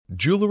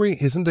Jewelry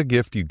isn't a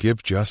gift you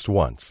give just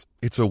once.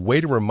 It's a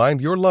way to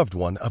remind your loved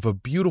one of a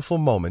beautiful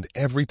moment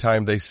every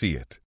time they see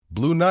it.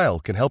 Blue Nile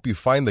can help you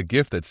find the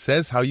gift that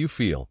says how you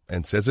feel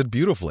and says it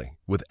beautifully,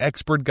 with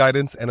expert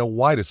guidance and a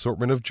wide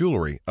assortment of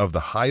jewelry of the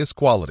highest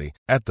quality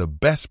at the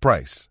best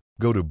price.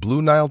 Go to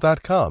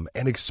BlueNile.com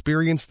and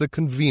experience the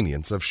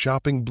convenience of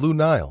shopping Blue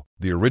Nile,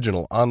 the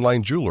original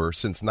online jeweler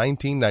since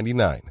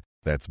 1999.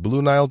 That's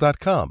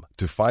BlueNile.com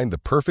to find the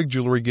perfect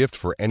jewelry gift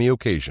for any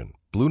occasion.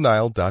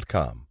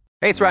 BlueNile.com.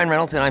 Hey, it's Ryan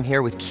Reynolds, and I'm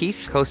here with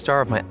Keith,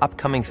 co-star of my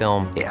upcoming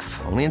film,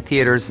 If, only in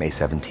theaters May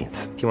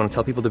 17th. Do you want to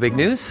tell people the big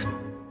news?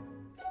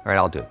 All right,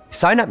 I'll do it.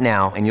 Sign up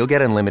now and you'll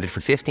get unlimited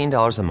for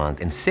 $15 a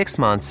month and 6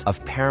 months of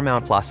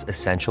Paramount Plus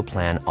Essential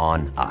Plan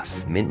on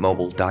us.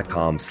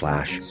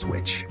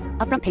 MintMobile.com/switch.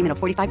 Upfront payment of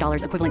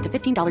 $45 equivalent to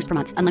 $15 per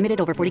month. Unlimited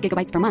over 40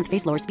 gigabytes per month.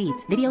 Face lower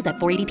speeds. Videos at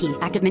 480p.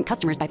 Active Mint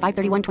customers by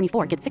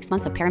 531.24 get 6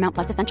 months of Paramount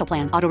Plus Essential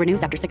Plan. Auto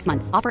renews after 6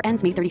 months. Offer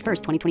ends May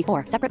 31st,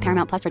 2024. Separate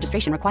Paramount Plus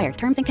registration required.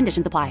 Terms and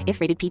conditions apply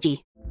if rated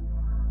PG.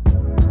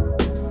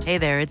 Hey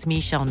there, it's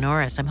Michelle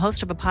Norris. I'm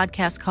host of a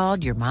podcast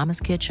called Your Mama's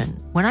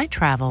Kitchen. When I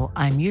travel,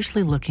 I'm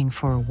usually looking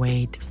for a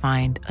way to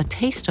find a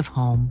taste of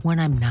home when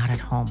I'm not at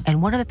home.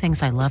 And one of the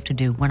things I love to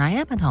do when I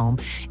am at home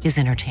is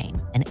entertain.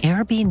 And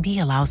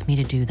Airbnb allows me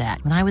to do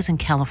that. When I was in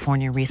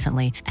California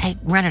recently, I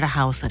rented a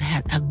house that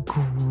had a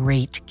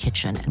great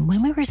kitchen. And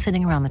when we were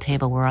sitting around the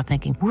table, we were all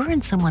thinking, we're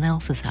in someone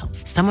else's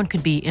house. Someone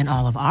could be in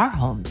all of our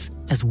homes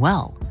as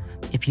well.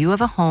 If you have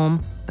a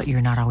home, but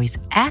you're not always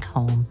at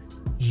home,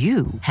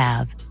 you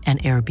have an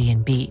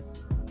Airbnb.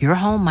 Your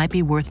home might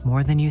be worth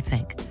more than you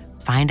think.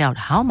 Find out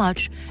how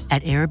much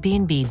at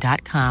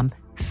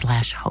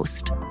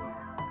airbnb.com/host.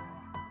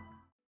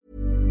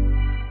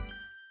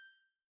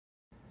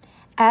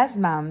 As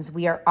moms,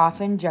 we are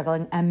often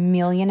juggling a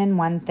million and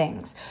one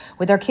things.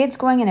 With our kids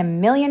going in a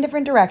million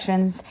different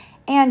directions,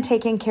 and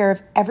taking care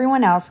of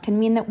everyone else can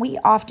mean that we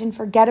often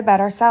forget about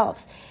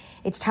ourselves.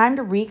 It's time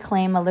to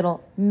reclaim a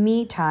little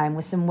me time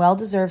with some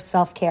well-deserved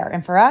self-care.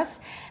 And for us,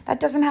 that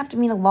doesn't have to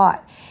mean a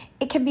lot.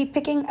 It can be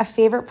picking a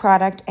favorite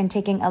product and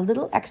taking a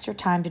little extra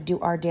time to do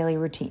our daily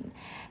routine.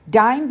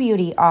 Dime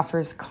Beauty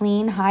offers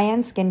clean,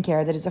 high-end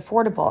skincare that is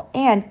affordable,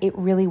 and it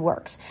really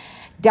works.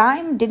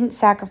 Dime didn't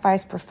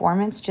sacrifice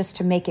performance just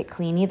to make it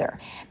clean either.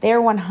 They are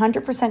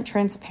 100%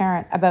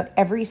 transparent about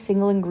every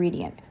single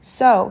ingredient,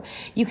 so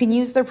you can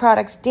use their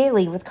products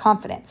daily with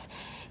confidence.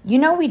 You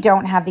know we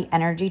don't have the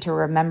energy to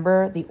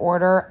remember the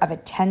order of a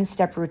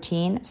 10-step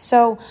routine,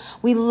 so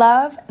we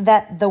love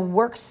that the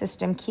work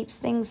system keeps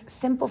things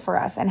simple for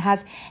us and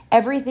has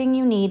everything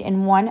you need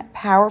in one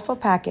powerful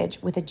package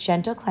with a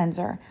gentle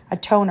cleanser, a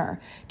toner,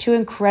 2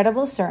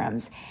 incredible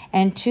serums,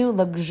 and 2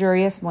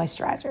 luxurious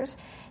moisturizers.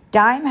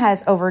 Dime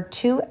has over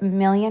 2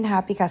 million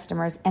happy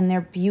customers, and their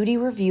beauty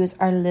reviews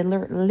are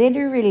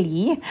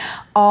literally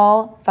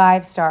all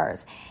 5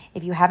 stars.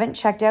 If you haven't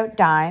checked out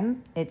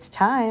Dime, it's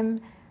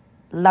time.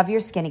 Love your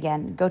skin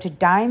again. Go to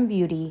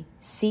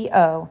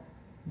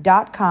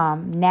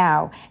dimebeautyco.com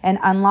now and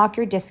unlock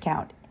your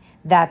discount.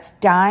 That's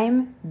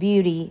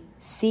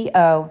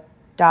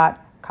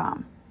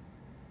dimebeautyco.com.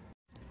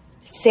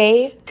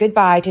 Say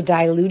goodbye to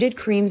diluted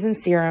creams and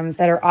serums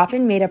that are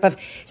often made up of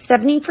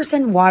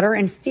 70% water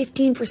and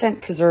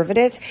 15%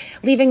 preservatives,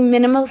 leaving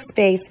minimal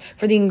space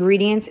for the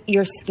ingredients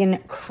your skin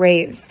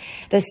craves.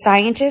 The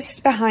scientists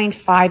behind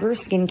Fiber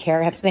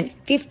Skincare have spent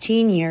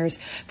 15 years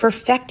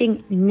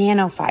perfecting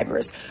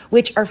nanofibers,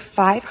 which are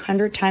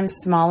 500 times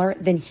smaller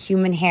than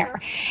human hair.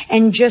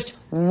 And just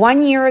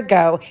 1 year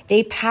ago,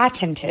 they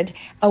patented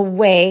a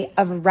way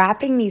of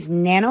wrapping these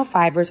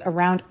nanofibers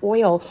around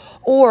oil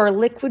or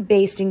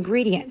liquid-based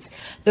ingredients.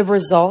 The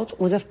result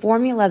was a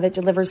formula that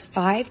delivers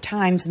 5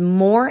 times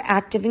more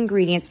active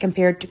ingredients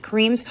compared to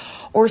creams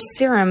or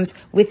serums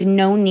with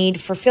no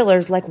need for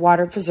fillers like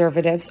water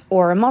preservatives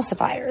or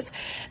emulsifiers.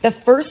 The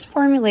first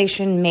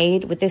formulation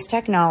made with this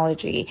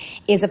technology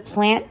is a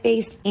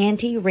plant-based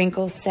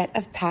anti-wrinkle set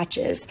of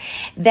patches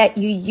that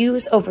you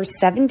use over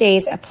 7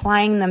 days,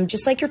 applying them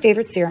just like your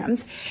favorite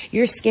serums.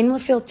 Your skin will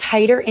feel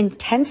tighter in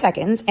 10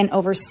 seconds, and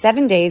over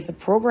 7 days, the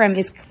program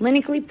is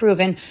clinically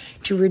proven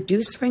to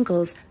reduce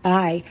wrinkles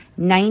by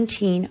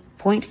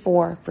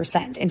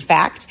 19.4%. In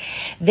fact,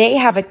 they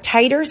have a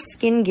tighter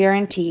skin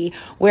guarantee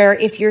where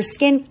if your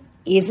skin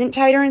isn't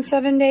tighter in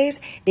 7 days,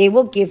 they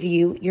will give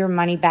you your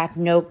money back,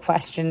 no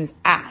questions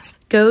asked.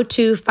 Go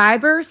to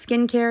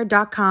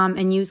fiberskincare.com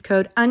and use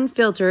code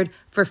UNFILTERED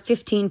for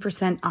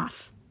 15%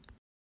 off.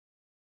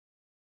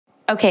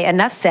 Okay,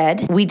 enough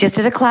said. We just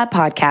did a collab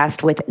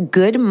podcast with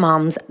Good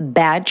Moms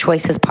Bad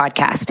Choices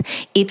podcast.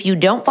 If you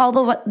don't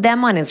follow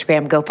them on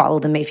Instagram, go follow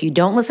them. If you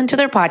don't listen to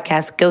their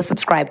podcast, go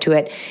subscribe to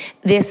it.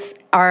 There's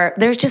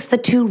just the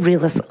 2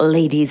 realest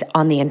ladies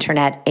on the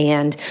internet,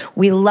 and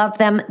we love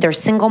them. They're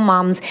single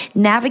moms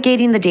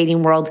navigating the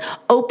dating world,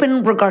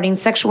 open regarding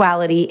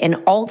sexuality and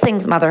all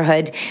things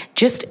motherhood.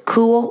 Just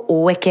cool,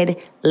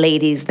 wicked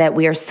ladies that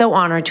we are so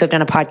honored to have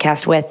done a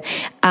podcast with.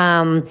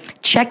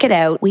 Check it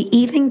out. We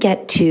even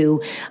get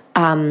to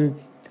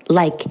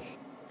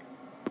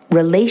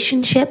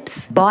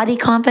relationships, body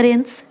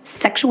confidence,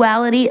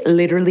 sexuality,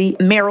 literally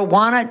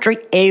marijuana,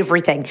 drink,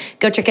 everything.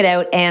 Go check it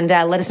out and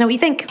let us know what you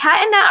think.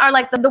 Kat and Nat are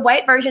like the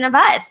white version of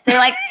us. They're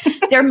like,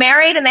 they're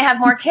married and they have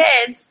more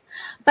kids,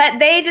 but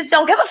they just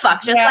don't give a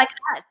fuck, just like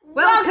us.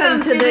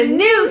 Welcome to the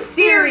new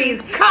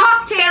series,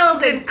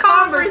 Cocktails and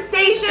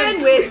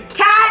Conversation with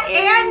Kat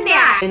and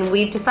Nat. And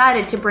we've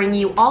decided to bring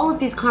you all of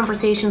these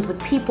conversations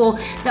with people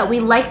that we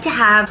like to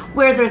have,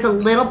 where there's a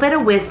little bit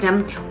of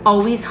wisdom,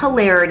 always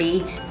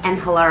hilarity and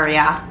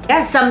hilaria.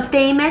 Yeah, some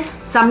famous,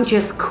 some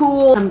just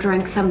cool, some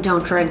drink, some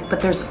don't drink,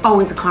 but there's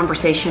always a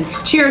conversation.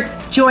 Cheers,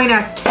 join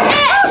us.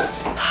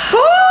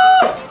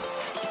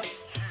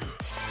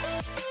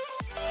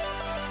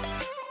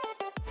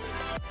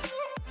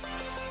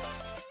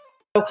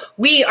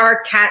 We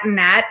are Kat and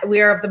Nat.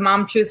 We are of the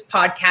Mom Truths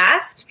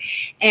podcast,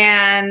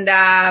 and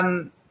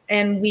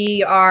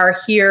we are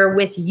here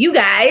with you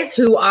guys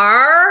who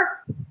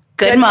are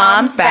Good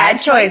Moms,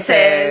 Bad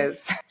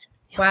Choices.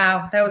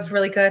 Wow, that was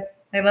really good.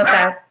 I love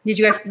that. Did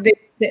you guys?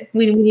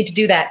 We need to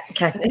do that.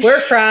 Okay.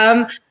 We're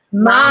from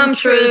Mom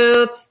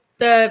Truths.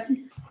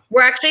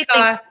 We're actually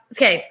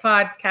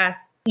podcast.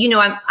 You know,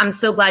 I'm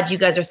so glad you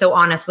guys are so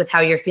honest with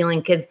how you're feeling,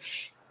 because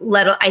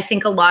I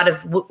think a lot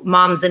of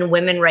moms and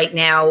women right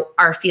now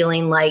are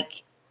feeling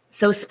like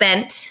so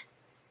spent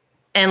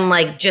and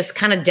like just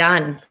kind of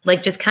done.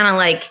 Like just kind of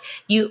like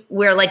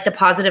we're like the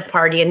positive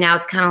party, and now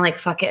it's kind of like,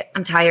 fuck it,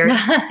 I'm tired.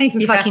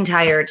 I'm fucking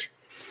tired.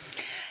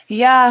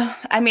 Yeah,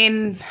 I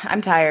mean,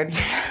 I'm tired.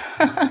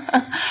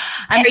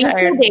 I'm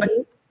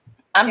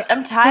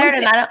tired,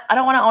 and I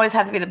don't want to always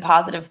have to be the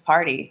positive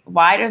party.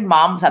 Why do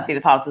moms have to be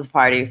the positive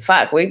party?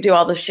 Fuck, we do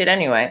all this shit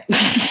anyway.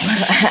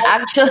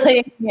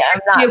 Actually, yeah, I'm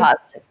not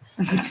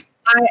positive.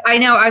 I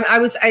know. I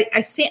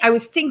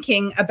was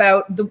thinking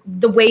about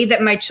the way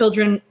that my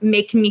children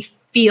make me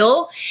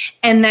feel,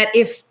 and that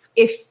if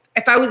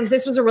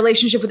this was a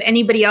relationship with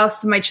anybody else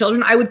than my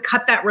children, I would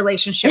cut that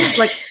relationship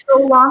like so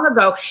long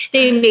ago.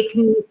 They make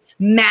me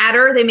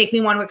matter. They make me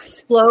want to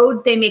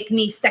explode. They make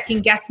me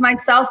second guess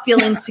myself, feel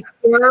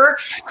insecure.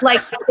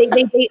 Like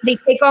they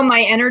take all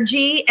my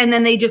energy and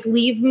then they just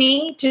leave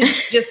me to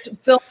just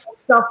fill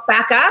myself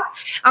back up.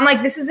 I'm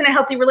like, this isn't a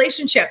healthy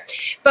relationship.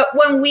 But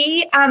when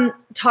we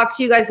talked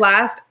to you guys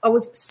last, I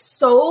was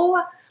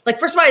so like,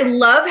 first of all, I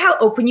love how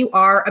open you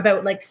are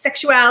about like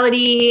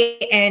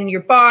sexuality and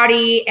your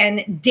body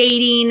and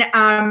dating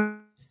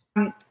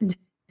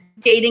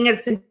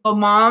as single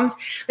moms.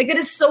 Like, it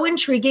is so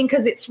intriguing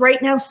because it's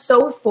right now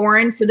so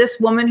foreign for this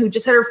woman who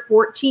just had her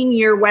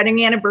 14-year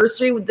wedding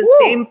anniversary with the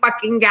same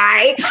fucking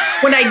guy,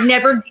 when I'd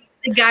never dated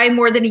a guy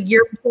more than a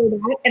year before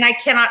that. And I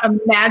cannot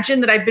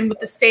imagine that I've been with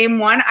the same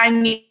one. I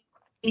mean,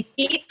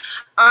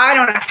 I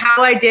don't know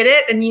how I did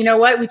it. And you know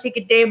what? We take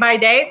it day by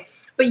day.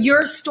 But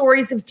your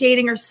stories of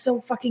dating are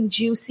so fucking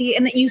juicy,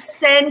 and that you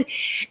send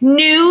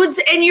nudes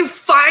and you're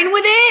fine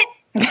with it.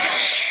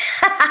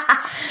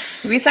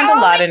 We send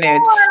a lot of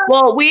nudes.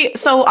 Well,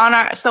 on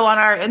our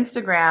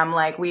Instagram,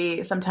 like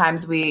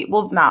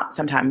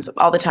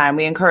all the time,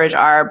 we encourage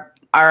our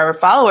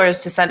followers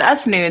to send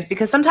us nudes,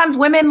 because sometimes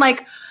women,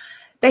 like,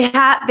 they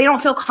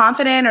don't feel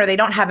confident, or they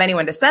don't have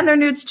anyone to send their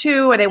nudes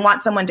to, or they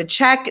want someone to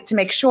check to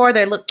make sure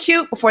they look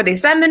cute before they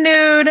send the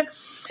nude.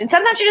 And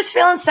sometimes you're just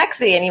feeling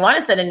sexy and you want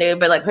to send a nude,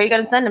 but like, who are you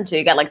going to send them to?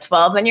 You got like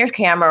 12 in your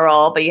camera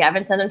roll, but you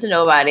haven't sent them to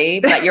nobody,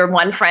 but you're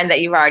one friend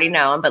that you've already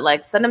known, but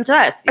like, send them to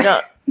us. You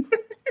don't.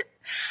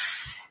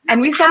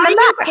 And we send them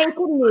back. How do you take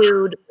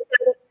a nude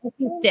without a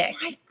selfie stick? Oh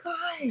my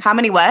God. How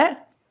many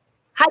what?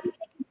 How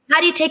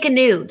do you take a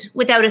nude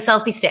without a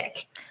selfie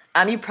stick?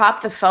 You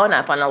prop the phone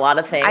up on a lot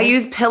of things. I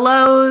use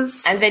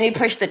pillows. And then you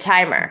push the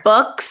timer.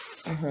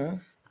 Books.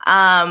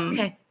 Mm-hmm.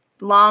 Okay.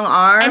 Long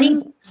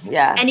arms.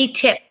 Any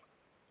tip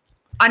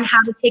on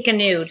how to take a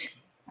nude?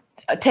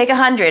 Take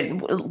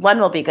 100. One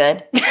will be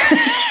good.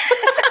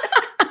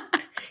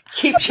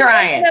 Keep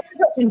trying.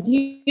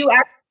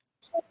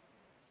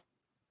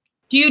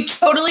 Do you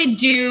totally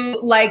do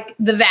like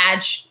the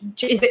vag?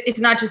 It's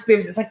not just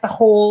boobs. It's like the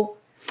whole.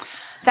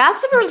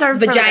 That's reserved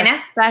vagina. For like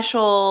a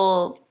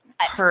special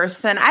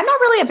person. I'm not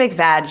really a big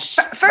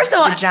First of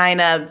all,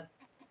 vagina.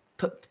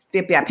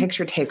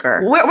 Picture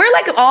taker. We're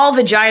like all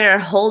vagina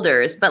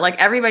holders, but like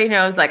everybody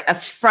knows, like a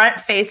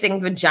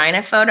front-facing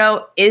vagina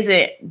photo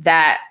isn't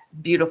that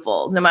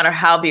beautiful, no matter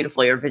how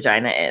beautiful your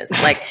vagina is.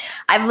 Like,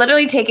 I've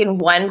literally taken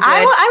one.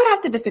 I would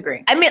have to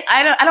disagree. I mean,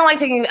 I don't like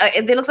taking.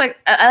 It looks like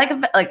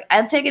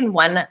I've taken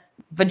one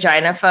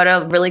vagina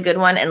photo, really good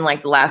one, in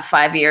like the last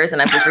 5 years,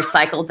 and I've just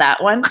recycled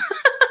that one.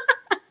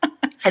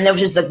 And there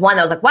was just like one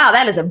that was like, wow,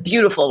 that is a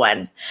beautiful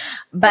one.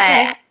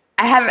 But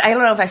I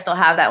don't know if I still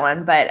have that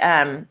one, but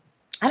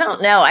I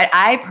don't know.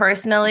 I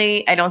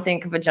personally, I don't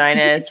think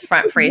vaginas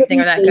front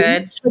facing are that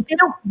good. They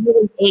don't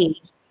really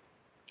age.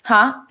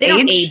 Huh? They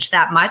don't age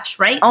that much,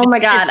 right? Oh my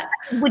God.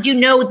 Would you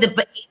know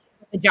the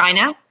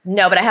vagina?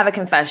 No, but I have a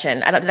confession.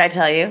 Did I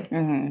tell you?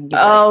 Mm-hmm.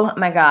 Oh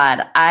my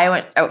God. I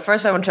went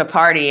to a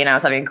party and I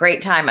was having a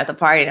great time at the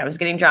party and I was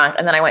getting drunk,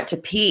 and then I went to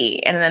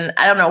pee. And then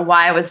I don't know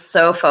why I was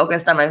so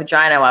focused on my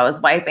vagina while I was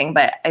wiping,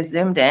 but I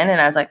zoomed in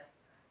and I was like,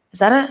 is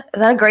that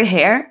a gray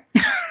hair?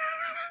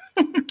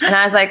 And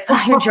I was like,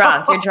 oh, you're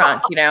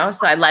drunk, you know?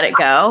 So I let it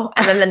go.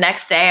 And then the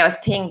next day I was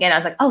peeing again. I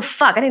was like, oh,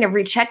 fuck, I need to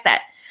recheck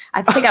that.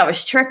 I think I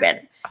was tripping.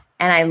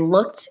 And I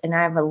looked, and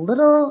I have a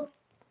little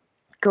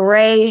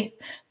gray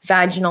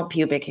vaginal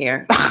pubic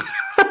hair.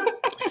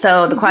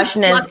 So the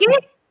question is,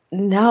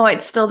 no,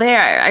 it's still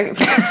there.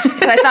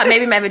 I thought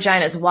maybe my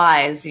vagina is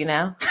wise, you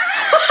know?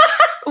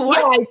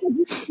 What?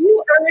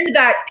 You earned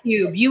that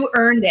pube. You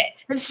earned it.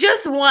 It's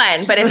just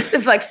one, but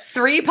if like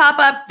 3 pop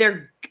up,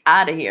 they're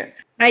out of here.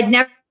 I'd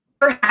never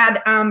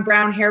had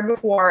brown hair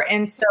before,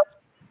 and so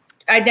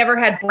I'd never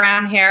had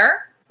brown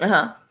hair.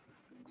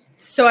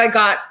 So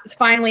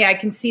finally I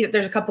can see that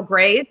there's a couple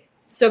grays.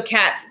 So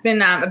Kat's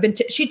been,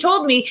 she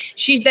told me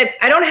that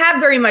I don't have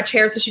very much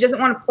hair, so she doesn't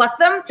want to pluck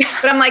them.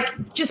 But I'm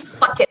like, just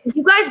pluck it.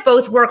 You guys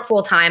both work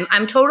full time.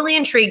 I'm totally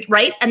intrigued,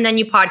 right? And then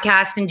you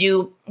podcast and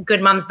do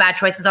Good Moms Bad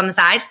Choices on the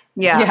side.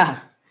 Yeah.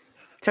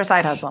 It's her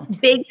side hustle.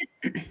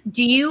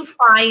 Do you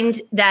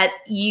find that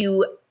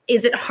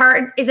is it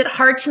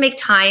hard to make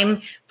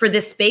time for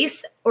this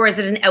space, or is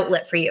it an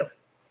outlet for you?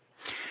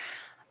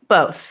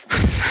 Both.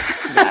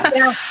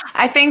 Yeah.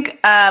 I think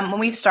when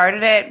we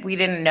started it, we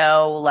didn't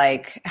know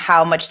like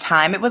how much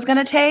time it was going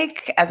to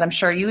take, as I'm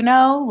sure you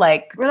know.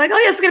 Like we're like, oh,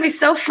 yeah, it's going to be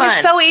so fun.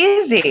 It's so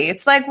easy.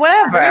 It's like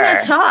whatever. We're going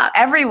to talk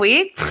every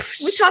week.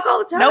 We talk all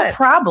the time. No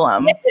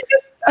problem.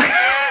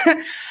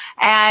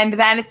 And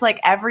then it's like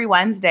every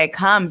Wednesday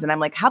comes, and I'm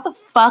like, how the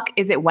fuck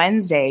is it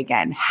Wednesday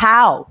again?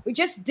 How? We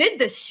just did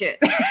this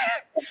shit.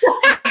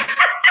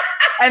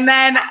 And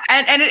then,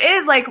 and it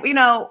is like, you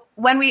know,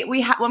 when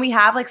we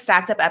have like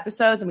stacked up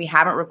episodes and we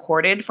haven't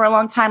recorded for a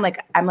long time,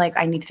 like I'm like,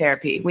 I need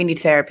therapy. We need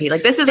therapy.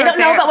 Like this is they don't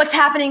know about what's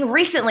happening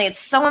recently. It's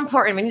so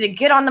important. We need to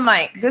get on the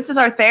mic. This is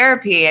our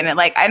therapy. And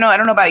like, I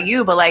don't know about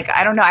you, but like,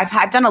 I don't know.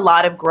 I've done a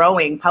lot of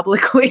growing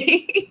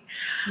publicly.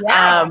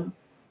 Yeah.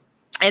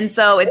 And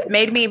so it's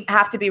made me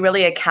have to be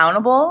really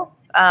accountable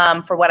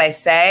for what I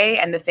say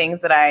and the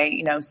things that I,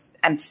 you know,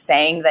 am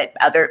saying that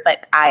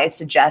I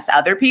suggest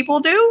other people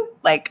do.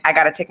 Like I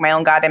got to take my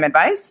own goddamn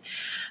advice.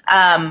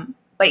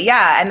 But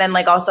yeah, and then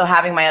like also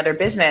having my other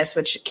business,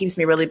 which keeps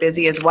me really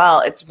busy as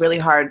well. It's really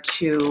hard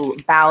to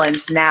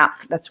balance nap.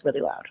 That's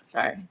really loud.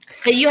 Sorry.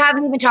 But you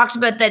haven't even talked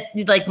about that,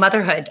 like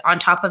motherhood on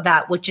top of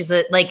that, which is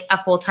a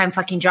full-time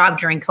fucking job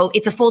during COVID.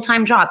 It's a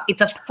full-time job.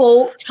 It's a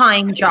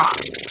full-time job.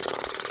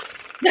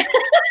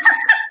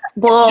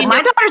 Well,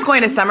 my daughter's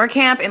going to summer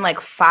camp in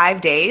like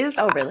 5 days.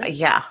 Oh, really?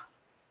 Yeah.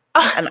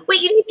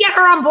 Wait, you need to get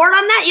her on board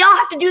on that? Y'all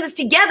have to do this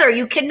together.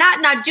 You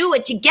cannot not do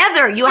it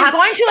together. I'm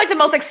going to like the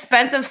most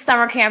expensive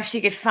summer camp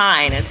she could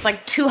find. It's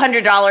like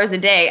 $200 a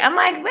day. I'm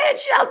like, bitch,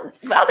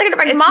 I'll take her to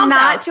my mom's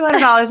house. It's not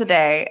 $200 a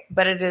day,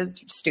 but it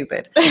is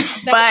stupid.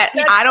 But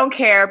I don't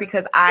care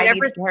because I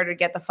need her to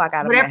get the fuck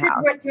out of my house.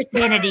 Whatever your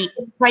sanity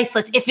is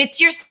priceless. If it's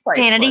your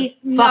sanity,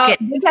 fuck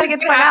it. You gotta get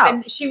the fuck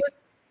out.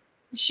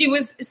 She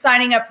was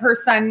signing up her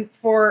son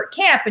for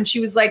camp, and she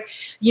was like,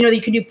 you know,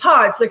 you can do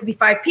pods, so there could be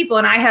 5 people,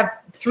 and I have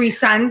 3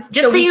 sons.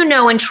 Just so you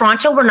know, in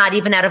Toronto, we're not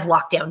even out of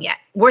lockdown yet.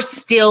 We're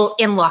still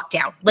in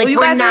lockdown. Like,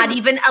 we're not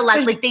even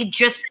allowed. Like, they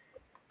just...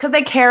 Because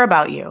they care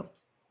about you.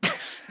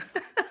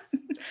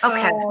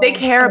 Okay. They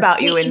care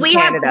about you in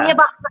Canada.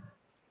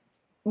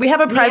 We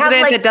have a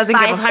president that doesn't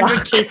give a fuck.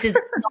 500 cases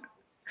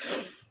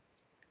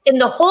in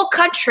the whole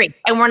country,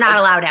 and we're not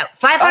allowed out.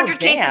 500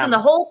 cases in the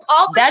whole...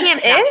 all of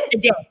Canada a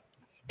day.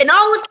 In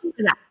all of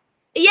Canada.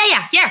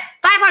 Yeah.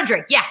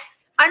 500. Yeah.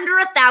 Under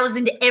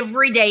 1,000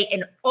 every day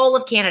in all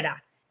of Canada.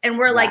 And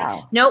we're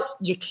like, nope,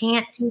 you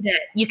can't do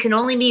that. You can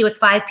only meet with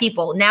 5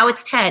 people. Now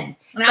it's 10.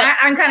 And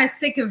I'm kind of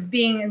sick of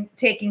being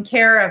taken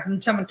care of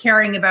and someone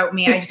caring about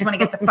me. I just want to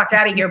get the fuck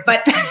out of here.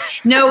 But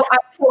no,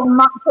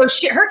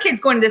 her kid's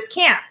going to this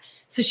camp.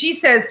 So she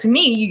says to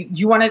me,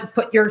 you want to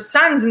put your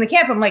sons in the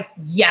camp? I'm like,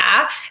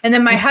 yeah. And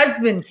then my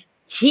husband,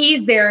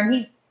 he's there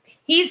and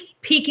he's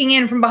peeking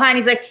in from behind.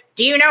 He's like,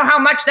 do you know how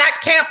much that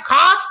camp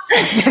costs?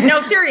 No,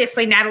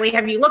 seriously, Natalie,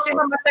 have you looked at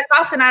how much that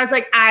costs? And I was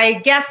like,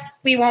 I guess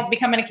we won't be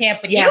coming to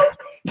camp with you.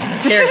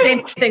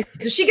 Same thing.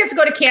 So she gets to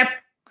go to camp.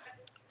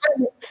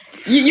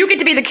 You get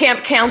to be the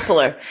camp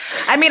counselor.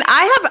 I mean,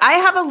 I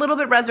have a little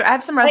bit I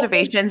have some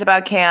reservations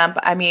about camp.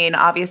 I mean,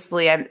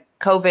 obviously,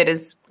 COVID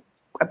is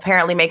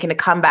apparently making a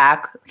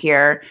comeback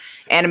here,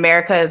 and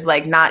America is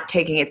like not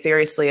taking it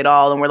seriously at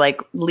all, and we're like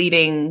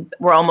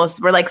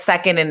we're like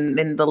second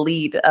in the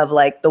lead of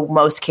like the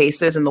most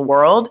cases in the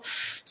world.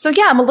 So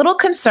yeah, I'm a little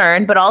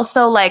concerned, but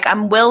also like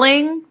I'm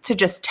willing to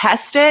just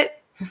test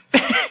it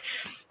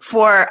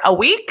for a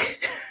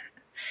week,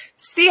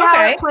 see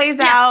how it plays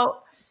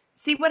out,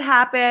 see what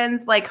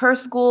happens. Like her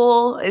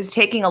school is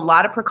taking a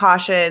lot of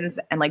precautions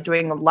and like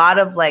doing a lot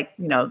of like,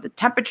 you know, the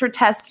temperature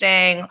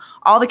testing.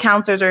 All the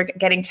counselors are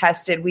getting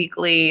tested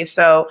weekly.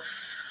 So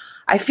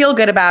I feel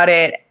good about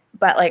it.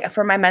 But like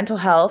for my mental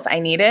health, I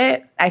need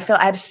it. I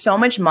have so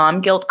much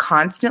mom guilt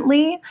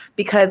constantly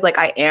because like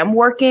I am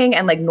working,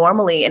 and like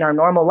normally in our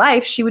normal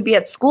life, she would be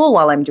at school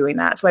while I'm doing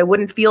that. So I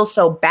wouldn't feel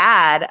so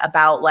bad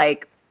about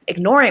like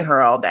ignoring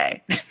her all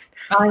day.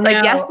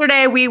 Like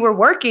yesterday we were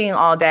working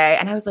all day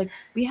and I was like,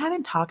 we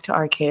haven't talked to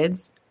our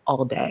kids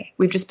all day.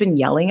 We've just been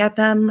yelling at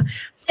them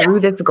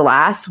through this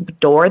glass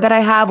door that I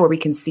have where we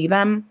can see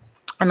them.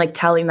 And like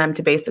telling them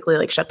to basically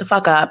like shut the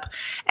fuck up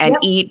and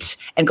eat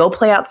and go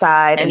play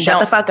outside and shut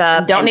the fuck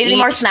up. Don't need any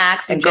more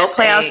snacks and go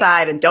play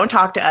outside and don't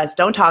talk to us.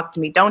 Don't talk to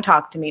me. Don't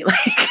talk to me. Like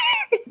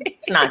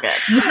it's not good.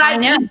 You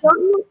guys,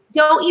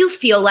 don't you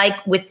feel like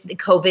with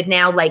COVID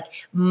now, like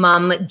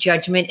mom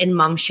judgment and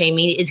mom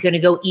shaming is going to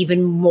go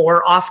even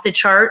more off the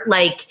chart?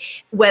 Like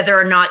whether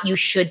or not you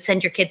should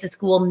send your kids to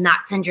school, not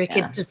send your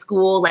kids to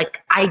school.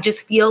 Like I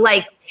just feel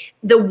like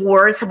the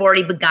wars have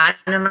already begun,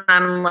 and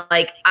I'm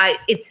like,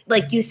 it's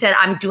like you said,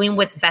 I'm doing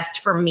what's best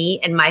for me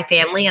and my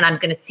family, and I'm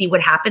going to see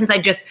what happens.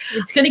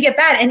 It's going to get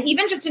bad. And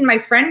even just in my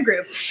friend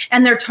group,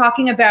 and they're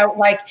talking about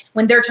like,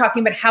 when they're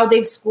talking about how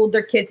they've schooled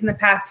their kids in the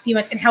past few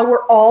months and how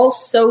we're all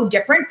so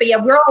different, but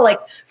we're all like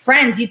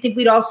friends. You'd think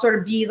we'd all sort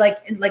of be like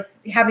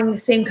having the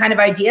same kind of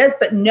ideas,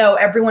 but no,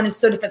 everyone is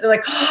so different. They're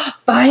like, oh,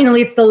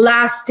 finally, it's the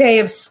last day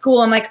of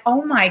school. I'm like,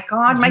 oh my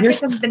God, my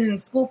kids have been in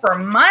school for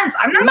months.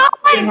 I'm not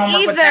getting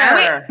homework with them.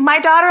 Wait, my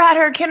daughter had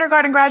her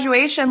kindergarten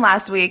graduation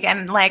last week.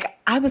 And like,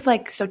 I was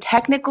like, so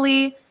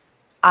technically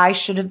I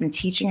should have been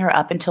teaching her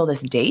up until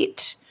this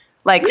date.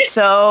 Like,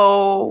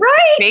 so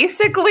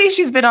basically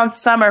she's been on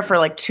summer for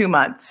like 2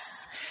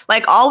 months.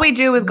 Like all we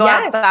do is go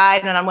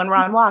outside and when we're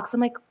on walks,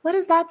 I'm like, what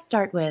does that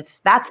start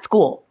with? That's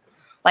school.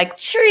 Like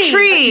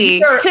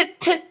tree. That's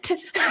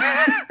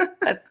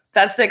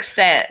the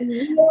extent.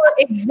 You're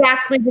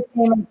exactly the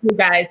same as you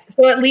guys.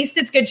 So at least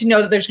it's good to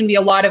know that there's going to be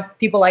a lot of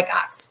people like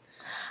us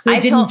who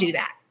didn't do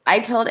that. I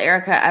told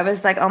Erica, I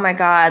was like, oh my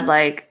God,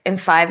 like in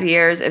 5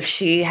 years, if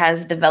she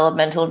has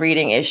developmental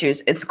reading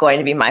issues, it's going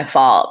to be my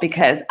fault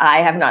because I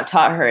have not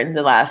taught her in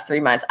the last 3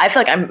 months. I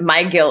feel like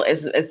my guilt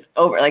is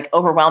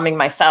overwhelming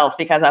myself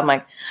because I'm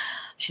like,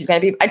 she's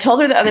going to be, I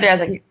told her the other day, I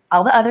was like,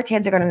 all the other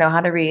kids are going to know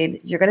how to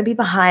read. You're going to be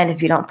behind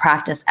if you don't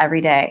practice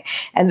every day.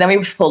 And then we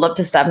pulled up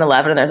to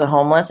 7-Eleven and there's a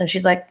homeless and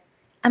she's like,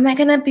 am I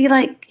going to be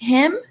like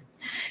him?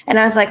 And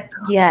I was like,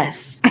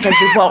 yes, because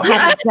you won't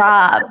have a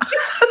job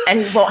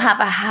and you won't have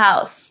a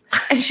house.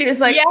 And she was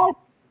like,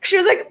 she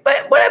was like,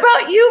 but what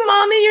about you,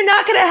 Mommy? You're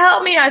not going to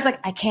help me. I was like,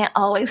 I can't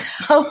always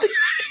help you.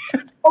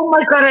 Oh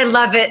my God, I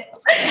love it.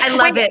 I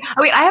love it.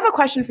 Wait, I have a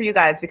question for you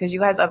guys because you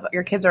guys,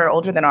 your kids are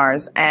older than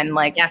ours. And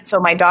like, so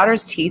my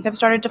daughter's teeth have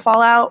started to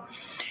fall out.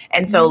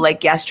 And so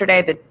like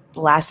yesterday,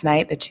 last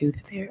night, the tooth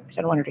fairy,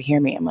 I don't want her to hear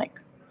me. I'm like,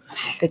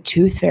 the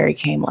tooth fairy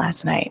came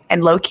last night.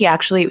 And Loki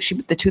actually,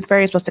 the tooth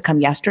fairy was supposed to come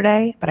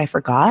yesterday, but I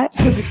forgot.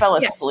 Because we fell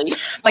asleep.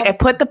 Like I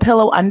put the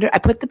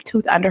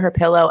tooth under her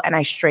pillow and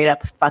I straight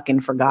up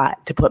fucking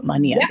forgot to put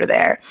money under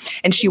there.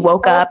 And she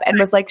woke up and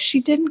was like, she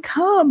didn't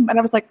come. And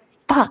I was like,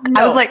 fuck. No.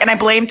 I was like,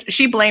 and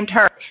she blamed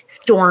her.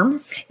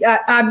 Storms.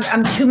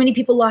 Too many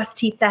people lost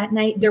teeth that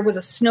night. There was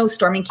a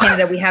snowstorm in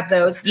Canada. We have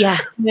those. Yeah.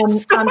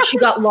 She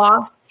got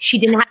lost. She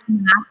didn't have a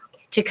mask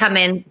to come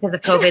in because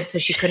of COVID, so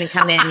she couldn't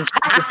come in.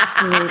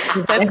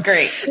 That's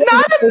great.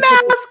 Not a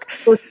mask.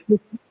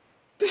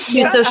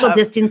 Social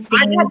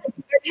distancing. I've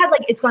had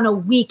like, it's gone a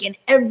week and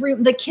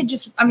the kid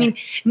just, I mean,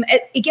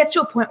 it gets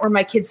to a point where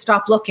my kids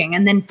stop looking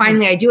and then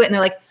finally I do it and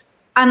they're like,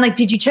 I'm like,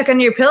 did you check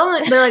under your pillow?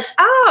 And they're like,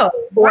 oh,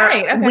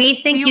 right. Okay. We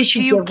think you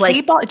should do you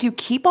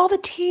keep all the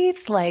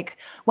teeth? Like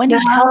when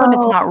you tell them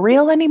it's not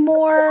real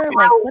anymore?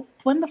 Like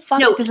when the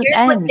fuck does it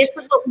end? This is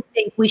what we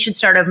think. We should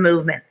start a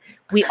movement.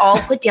 We all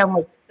put down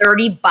like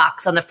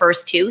 $30 on the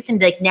first tooth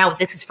and like, now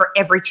this is for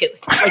every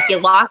tooth. Like you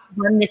lost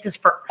one, this is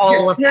for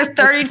all of them. There's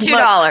 $32. Look,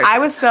 I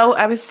was so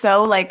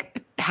like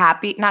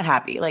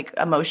like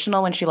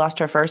emotional when she lost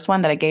her first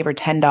one that I gave her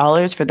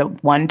 $10 for the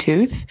one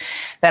tooth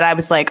that I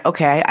was like,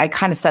 okay, I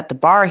kind of set the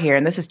bar here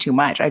and this is too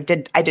much. I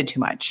did too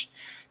much.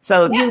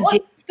 So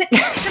but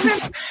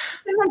sometimes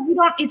you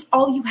don't, it's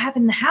all you have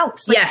in the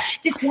house. Like,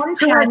 this one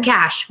time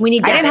cash. We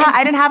need I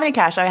didn't have any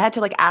cash. I had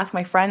to like ask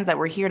my friends that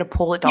were here to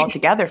pull it all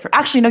together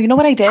actually, no, you know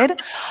what I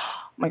did?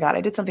 Oh my God,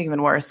 I did something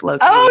even worse,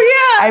 Loki.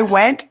 Oh yeah. I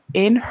went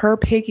in her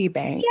piggy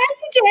bank. Yeah,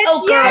 you did.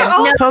 Oh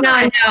girl.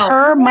 Took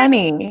her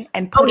money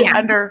and put it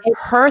under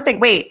her thing.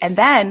 Wait, and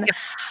then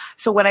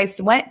so when I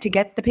went to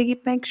get the piggy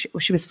bank,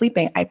 she was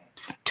sleeping. I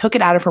took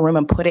it out of her room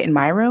and put it in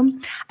my room.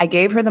 I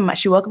gave her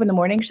she woke up in the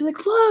morning. She's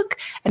like, look.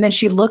 And then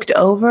she looked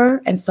over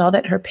and saw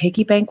that her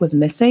piggy bank was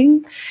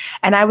missing.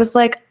 And I was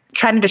like,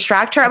 trying to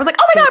distract her. I was like,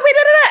 oh my God, wait,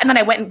 no. And then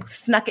I went and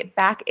snuck it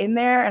back in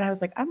there. And I was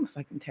like, I'm a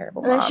fucking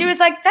terrible mom. And then she was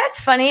like, that's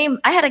funny.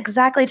 I had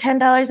exactly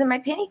 $10 in my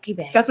piggy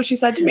bank. That's what she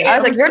said to me. I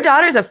was like, your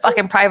daughter's a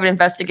fucking private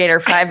investigator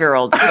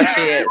 5-year-old. That's what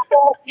she is.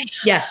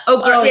 Yeah.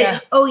 Oh, girl.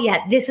 Oh,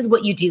 yeah. This is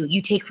what you do.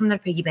 You take from their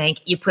piggy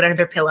bank, you put under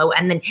their pillow,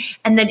 and then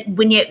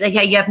when you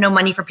have no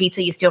money for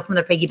pizza, you steal from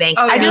their piggy bank.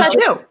 Oh, I do that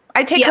too.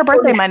 I take her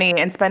birthday money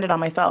and spend it on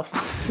myself.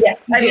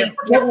 Yes. I mean,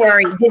 don't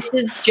worry. This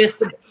is just.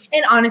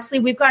 And honestly,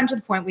 we've gotten to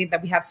the point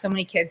that we have so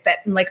many kids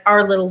that like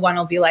our little one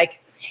will be like,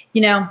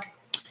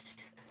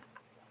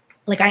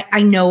 like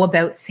I know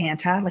about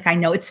Santa. Like I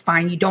know it's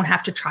fine. You don't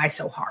have to try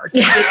so hard.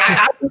 Like,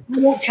 I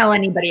won't tell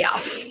anybody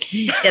else.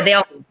 Yeah, they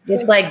all.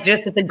 It's like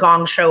just at the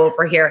Gong Show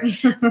over here.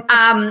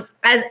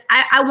 As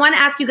I want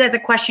to ask you guys a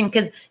question,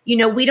 because, you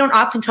know, we don't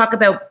often talk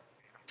about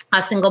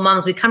single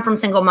moms. We come from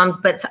single moms,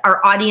 but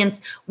our audience,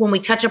 when we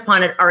touch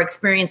upon it, our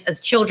experience as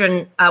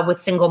children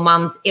with single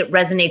moms, it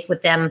resonates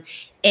with them.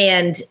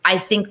 And I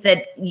think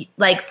that,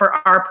 like, for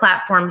our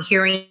platform,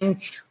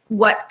 hearing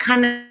what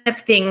kind of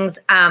things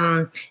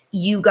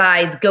you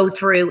guys go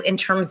through in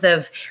terms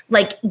of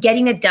like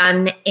getting it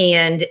done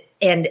and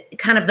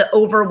kind of the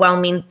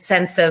overwhelming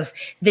sense of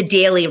the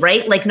daily,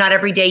 right? Like not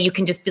every day you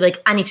can just be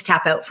like, I need to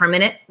tap out for a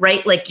minute,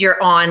 right? Like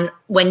you're on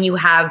when you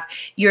have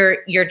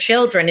your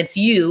children, it's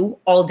you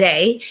all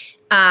day.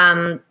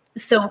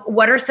 So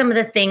what are some of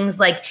the things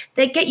like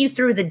that get you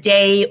through the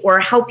day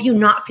or help you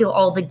not feel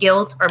all the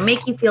guilt or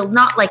make you feel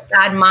not like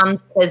bad moms?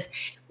 Because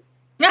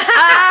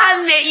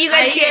you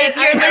guys can't, if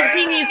you're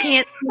listening, you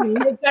can't see.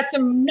 They've got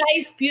some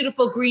nice,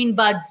 beautiful green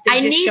buds. I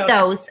need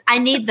those. I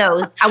need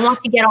those. I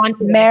want to get on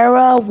to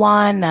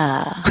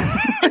marijuana.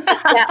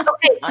 Yeah,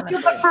 okay.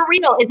 But for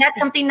real, is that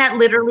something that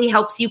literally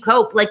helps you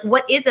cope? Like,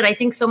 what is it? I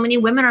think so many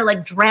women are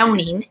like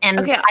drowning. And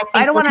okay,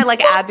 I don't want to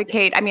like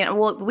advocate. I mean,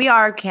 well, we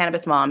are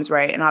cannabis moms,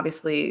 right? And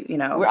obviously, you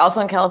know, we're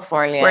also in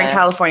California. We're in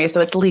California,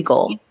 so it's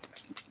legal.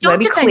 Let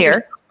me be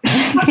clear.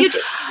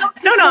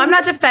 No, I'm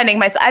not defending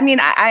myself. I mean,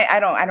 I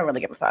don't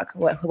really give a fuck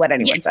what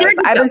anyone says.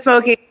 I've been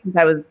smoking since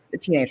I was a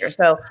teenager.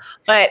 So,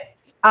 but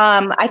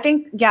I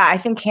think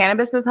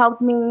cannabis has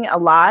helped me a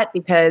lot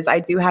because I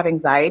do have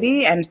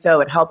anxiety, and so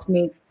it helps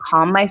me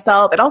calm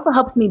myself. It also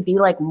helps me be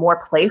like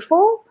more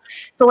playful.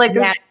 So like,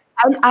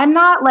 I'm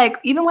not like,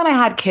 even when I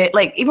had kids,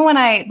 like even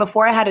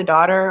before I had a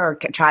daughter or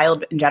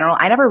child in general,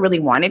 I never really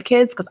wanted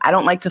kids because I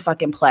don't like to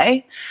fucking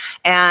play.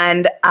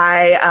 And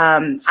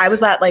I was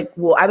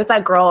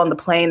that girl on the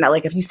plane that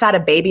like, if you sat a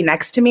baby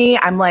next to me,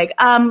 I'm like,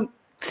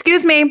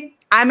 excuse me,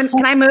 can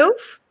I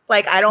move?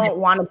 Like, I don't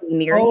want to be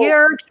near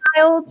your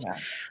child.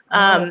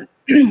 Yeah.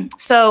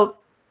 So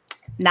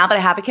now that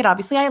I have a kid,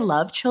 obviously I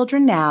love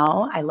children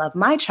now. I love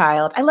my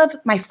child. I love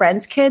my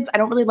friends' kids. I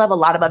don't really love a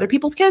lot of other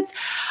people's kids.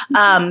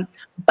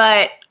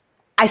 But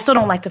I still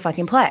don't like to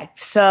fucking play.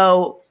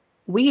 So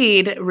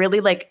weed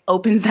really like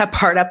opens that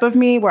part up of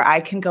me where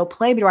I can go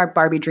play to our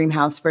Barbie dream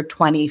house for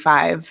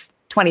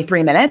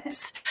 23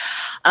 minutes.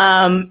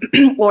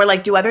 Or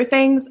like do other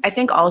things. I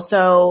think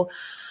also,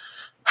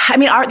 I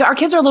mean, our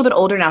kids are a little bit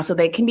older now, so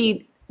they can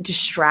be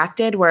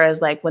distracted,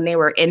 whereas like when they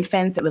were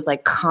infants it was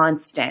like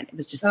constant. It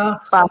was just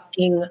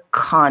fucking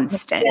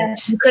constant. Yeah.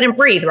 You couldn't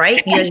breathe,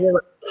 right?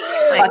 You're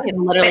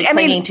fucking literally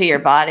clinging to your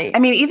body. I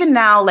mean, even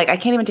now, like I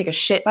can't even take a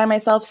shit by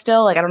myself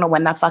still. Like I don't know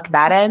when that fuck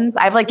that ends.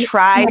 I've like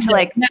tried to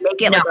like make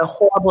it like a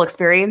horrible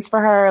experience for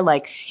her.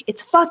 Like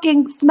it's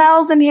fucking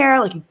smells in here.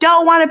 Like you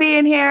don't want to be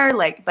in here.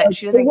 Like, but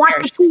she doesn't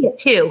want to see it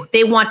too.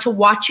 They want to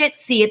watch it,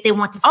 see it. They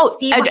want to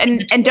see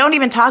it. And don't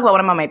even talk about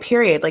when I'm on my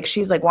period. Like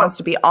she's like wants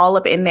to be all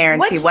up in there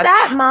and see what's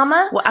that,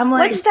 mama. Well, I'm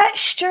like, what's that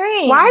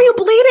string? Why are you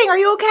bleeding? Are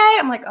you okay?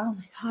 I'm like, oh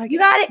my god, you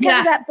got it because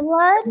of that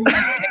blood.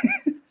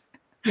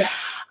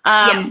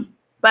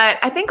 But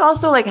I think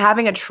also like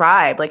having a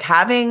tribe, like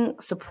having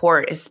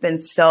support has been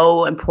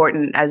so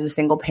important as a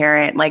single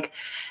parent, like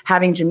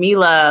having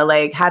Jamila,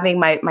 like having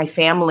my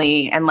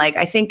family. And like,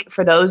 I think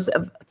for those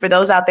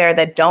out there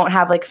that don't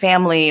have like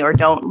family or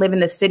don't live in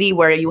the city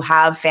where you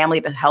have family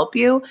to help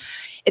you,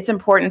 it's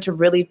important to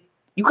really,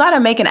 you got to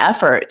make an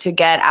effort to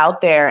get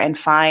out there and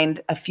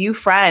find a few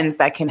friends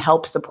that can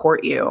help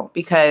support you,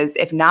 because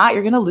if not,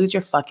 you're going to lose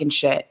your fucking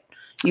shit.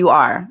 You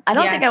are. I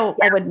don't think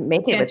I would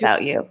make it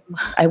without you.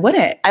 I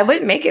wouldn't. I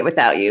wouldn't make it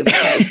without you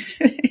because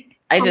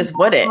I just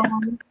wouldn't.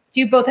 Do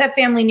you both have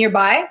family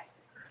nearby?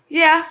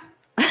 Yeah.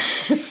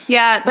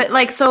 Yeah, but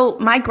like, so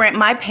my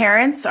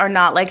parents are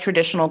not like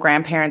traditional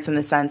grandparents in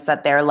the sense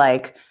that they're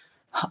like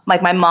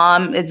my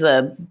mom is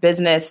a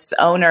business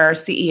owner,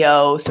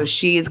 CEO. So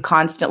she's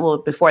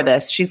before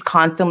this, she's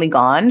constantly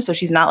gone. So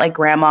she's not like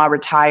grandma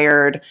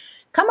retired,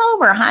 come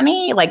over,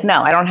 honey. Like,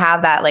 no, I don't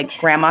have that like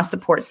grandma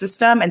support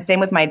system. And same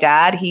with my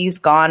dad. He's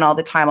gone all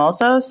the time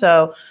also.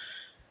 So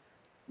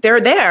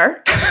they're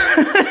there.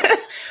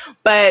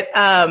 But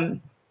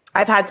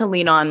I've had to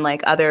lean on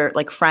like other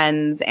like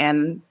friends,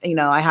 and you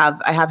know, I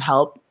have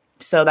help.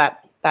 So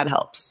that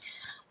helps.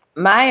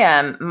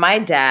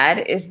 My dad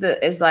is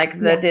like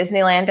the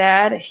Disneyland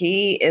dad.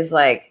 He is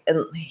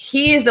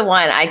the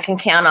one I can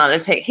count on to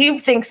take. He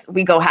thinks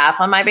we go half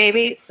on my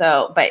baby.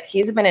 So, but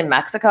he's been in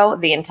Mexico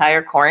the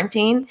entire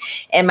quarantine,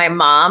 and my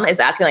mom is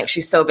acting like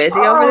she's so busy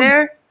over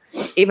there,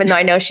 even though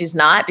I know she's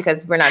not,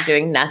 because we're not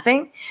doing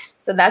nothing.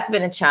 So that's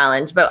been a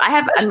challenge. But I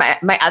have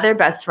my other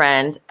best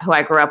friend who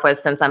I grew up with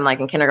since I'm like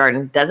in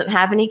kindergarten doesn't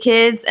have any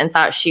kids, and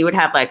thought she would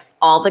have like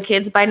all the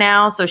kids by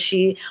now. So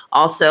she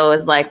also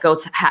is like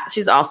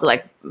she's also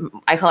like,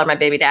 I call her my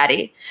baby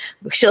daddy.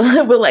 She'll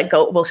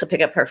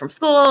pick up her from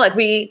school. Like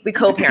we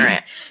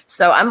co-parent.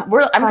 So I'm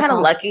kind of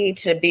lucky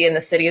to be in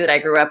the city that I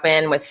grew up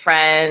in with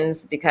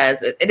friends,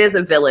 because it is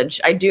a village.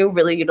 I do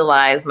really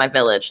utilize my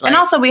village. And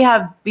also we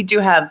do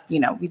have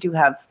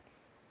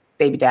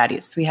baby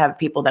daddies. We have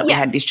people that we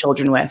had these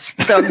children with.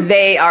 So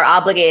they are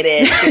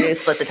obligated to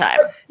split the time.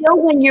 Still,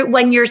 when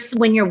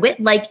you're with,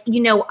 like,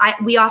 you know,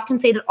 we often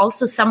say that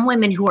also some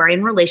women who are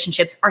in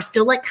relationships are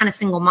still like kind of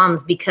single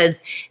moms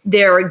because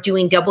they're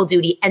doing double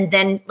duty. And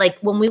then like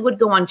when we would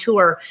go on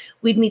tour,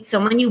 we'd meet so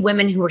many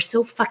women who were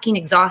so fucking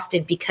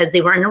exhausted because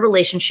they were in a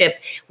relationship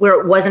where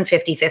it wasn't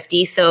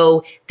 50-50.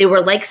 So they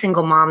were like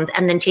single moms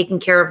and then taking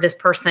care of this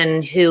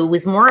person who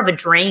was more of a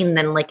drain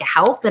than like a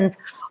help. And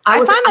I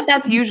find that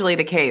that's usually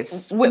the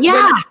case. When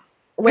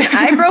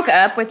I broke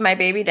up with my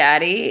baby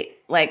daddy,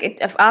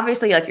 like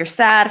obviously like you're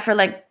sad for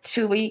like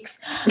 2 weeks,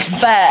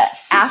 but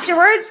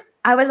afterwards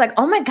I was like,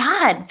 oh my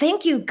God,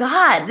 thank you,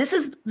 God. This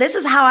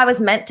is how I was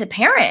meant to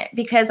parent,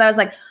 because I was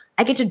like,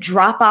 I get to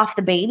drop off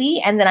the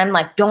baby and then I'm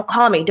like, don't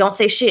call me, don't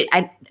say shit.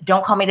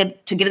 Don't call me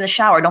to get in the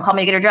shower. Don't call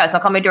me to get her dressed.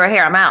 Don't call me to do her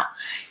hair. I'm out.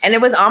 And it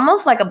was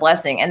almost like a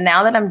blessing. And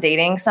now that I'm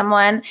dating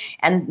someone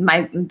and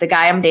the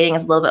guy I'm dating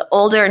is a little bit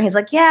older and he's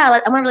like, yeah,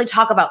 I want to really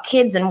talk about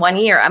kids in 1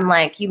 year. I'm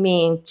like, you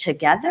mean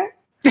together?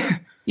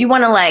 You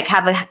want to like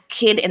have a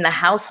kid in the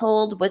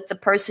household with the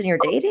person you're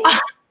dating?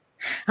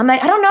 I'm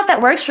like, I don't know if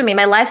that works for me.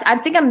 I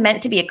think I'm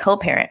meant to be a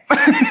co-parent.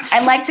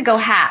 I like to go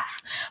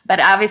half, but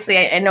obviously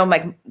I know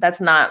like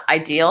that's not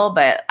ideal,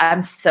 but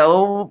I'm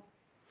so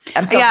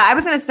yeah, I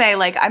was going to say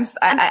like,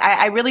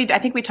 I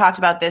think we talked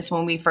about this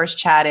when we first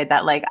chatted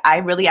that like, I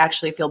really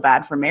actually feel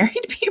bad for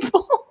married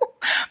people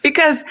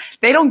because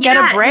they don't get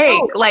a break.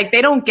 No. Like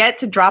they don't get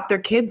to drop their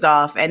kids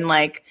off and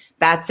like,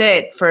 that's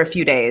it for a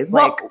few days.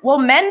 Well,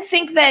 men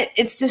think that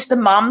it's just the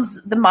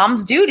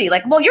mom's duty.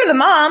 Like, well, you're the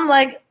mom.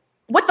 Like,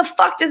 what the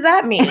fuck does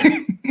that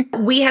mean?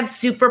 We have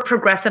super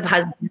progressive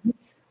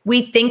husbands.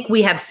 We think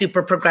we have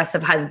super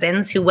progressive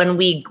husbands who, when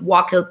we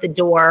walk out the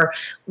door,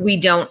 we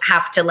don't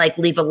have to like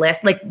leave a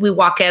list. Like we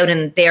walk out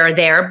and they're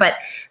there. But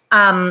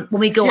when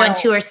we go on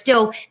tour,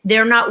 still,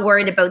 they're not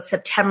worried about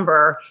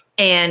September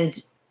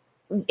and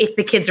if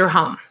the kids are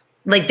home.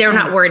 Like they're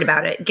not worried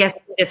about it. Guess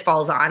who this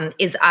falls on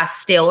is us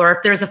still. Or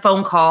if there's a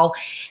phone call,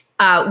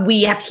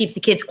 we have to keep the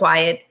kids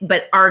quiet.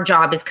 But our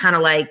job is kind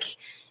of like,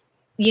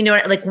 you know,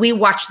 like we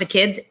watch the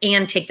kids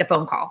and take the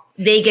phone call.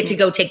 They get to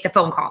go take the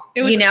phone call,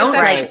 you know,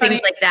 like things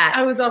like that.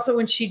 I was also,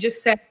 when she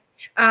just said,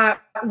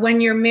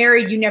 when you're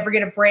married, you never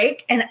get a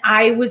break. And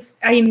I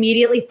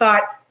immediately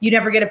thought you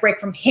never get a break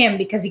from him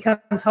because he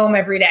comes home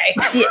every day.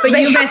 Yeah, but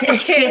you meant the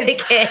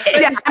kids.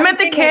 Yeah, I meant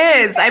the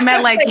kids. I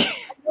meant like,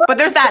 but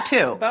there's that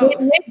too.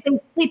 They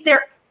sleep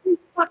there every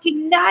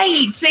fucking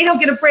night. They don't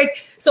get a break.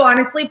 So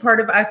honestly, part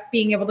of us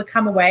being able to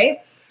come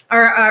away,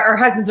 our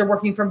husbands are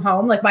working from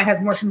home. Like my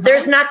husband works from home.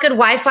 There's not good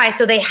Wi-Fi,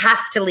 so they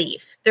have to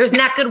leave. There's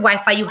not good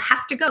Wi-Fi. You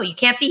have to go. You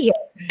can't be here.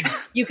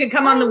 You can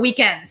come on the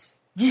weekends.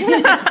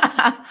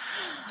 Yeah,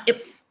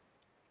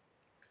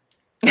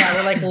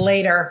 we're like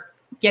later.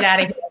 Get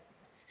out of here.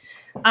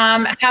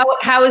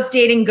 How is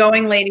dating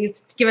going,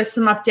 ladies? Give us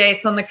some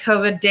updates on the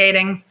COVID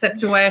dating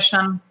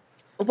situation.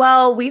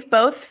 Well, we've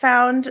both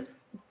found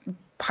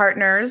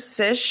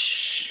partners.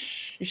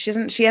 She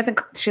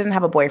doesn't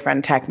have a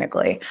boyfriend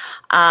technically.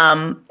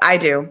 I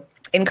do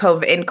in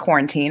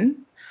quarantine.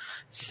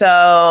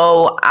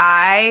 So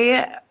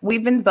I've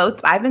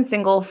been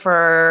single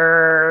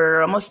for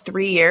almost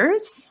 3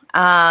 years.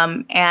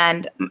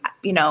 And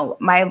you know,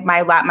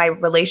 my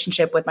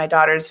relationship with my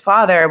daughter's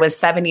father was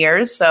 7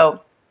 years.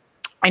 So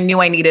I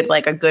knew I needed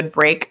like a good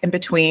break in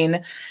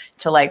between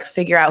to like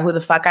figure out who the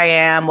fuck I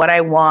am, what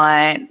I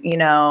want, you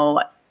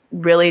know,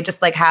 really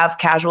just like have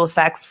casual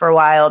sex for a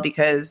while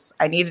because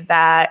I needed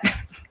that.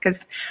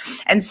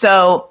 And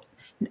so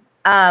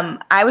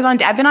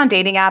I've been on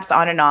dating apps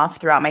on and off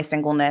throughout my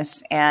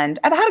singleness, and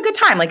I've had a good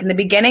time. Like in the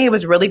beginning, it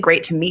was really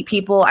great to meet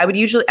people. I would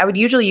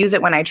usually use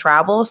it when I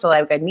travel. So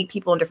like I'd meet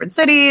people in different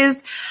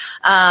cities.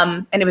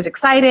 And it was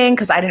exciting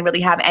because I didn't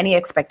really have any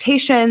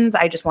expectations.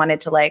 I just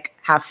wanted to like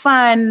have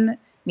fun,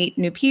 meet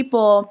new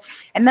people.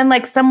 And then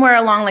like somewhere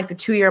along like the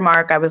 2-year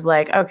mark, I was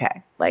like,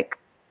 okay, like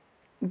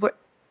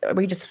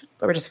we're just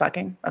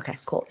fucking. Okay,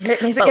 cool.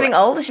 Is it getting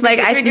old?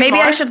 Maybe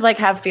I should like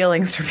have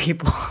feelings for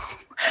people.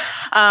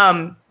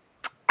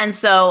 And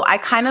so I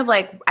kind of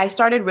like, I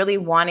started really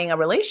wanting a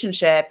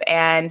relationship.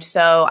 And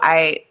so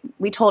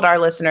we told our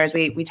listeners,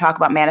 we talk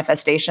about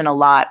manifestation a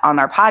lot on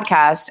our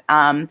podcast.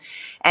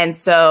 And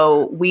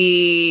so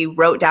we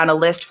wrote down a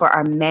list for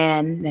our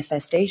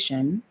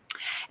manifestation.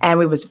 And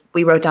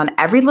we wrote down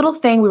every little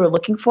thing we were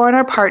looking for in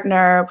our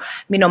partner.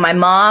 You know, my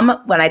mom,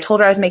 when I told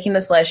her I was making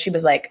this list, she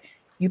was like,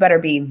 you better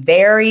be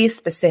very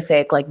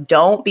specific. Like,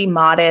 don't be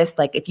modest.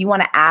 Like, if you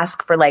want to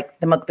ask for like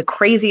the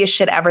craziest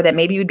shit ever that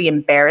maybe you'd be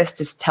embarrassed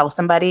to tell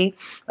somebody,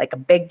 like a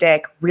big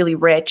dick, really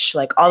rich,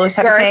 like all those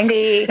type of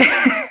things.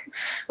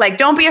 Like,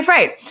 don't be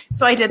afraid.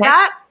 So I did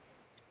that.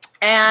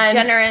 And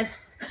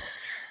generous.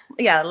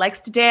 Yeah, likes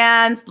to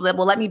dance. Will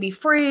let me be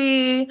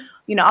free.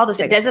 You know, all those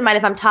things. Doesn't mind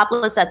if I'm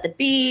topless at the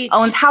beach.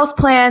 Owns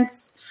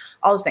houseplants.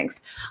 All those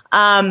things.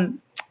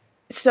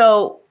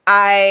 So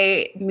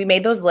we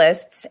made those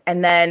lists,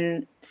 and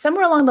then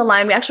somewhere along the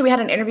line, we had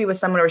an interview with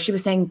someone where she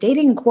was saying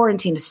dating in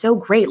quarantine is so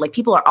great. Like,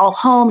 people are all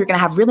home. You're going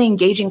to have really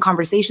engaging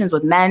conversations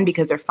with men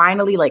because they're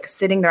finally like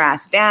sitting their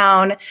ass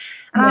down.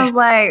 And I was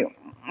like,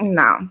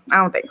 no, I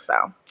don't think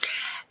so.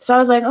 So I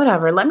was like,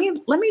 whatever, let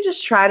me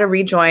just try to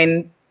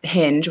rejoin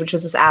Hinge, which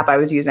was this app I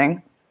was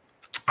using.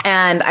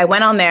 And I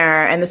went on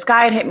there, and this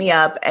guy had hit me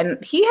up,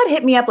 and he had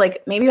hit me up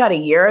like maybe about a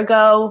year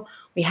ago.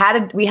 We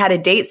had a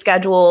date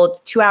scheduled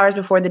 2 hours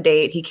before the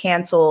date. He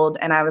canceled,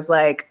 and I was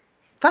like,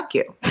 fuck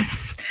you.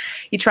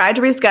 He tried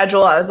to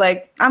reschedule. I was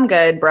like, I'm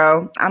good,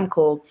 bro. I'm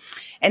cool.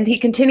 And he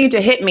continued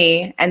to hit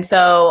me. And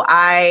so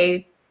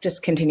I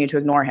just continued to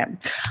ignore him.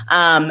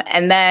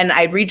 And then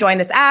I rejoined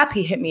this app.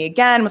 He hit me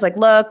again, was like,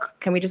 look,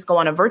 can we just go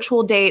on a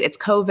virtual date? It's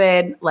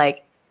COVID.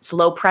 Like, it's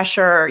low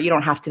pressure. You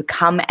don't have to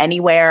come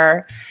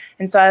anywhere.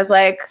 And so I was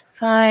like,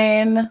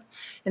 fine.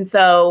 And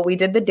so we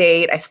did the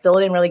date. I still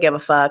didn't really give a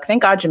fuck.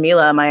 Thank God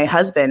Jamila, my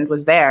husband,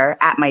 was there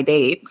at my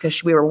date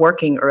because we were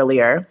working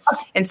earlier.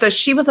 And so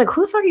she was like,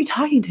 who the fuck are you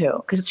talking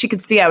to? Because she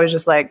could see I was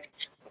just like,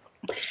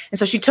 and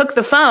so she took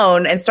the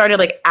phone and started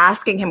like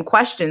asking him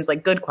questions,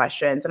 like good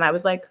questions. And I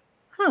was like,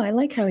 oh, I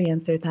like how he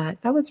answered that.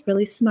 That was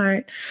really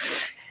smart.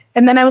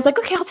 And then I was like,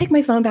 okay, I'll take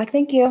my phone back.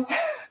 Thank you.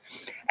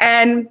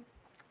 And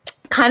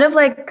kind of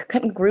like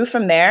grew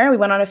from there. We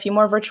went on a few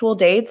more virtual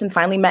dates and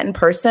finally met in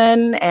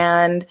person.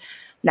 And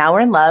now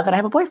we're in love, and I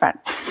have a boyfriend.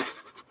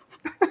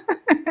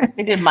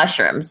 We did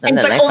mushrooms, and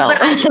then they fell in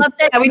love.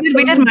 Yeah, we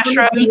did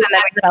mushrooms, and then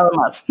we fell in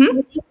love.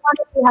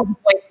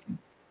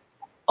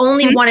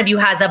 Only one of you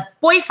has a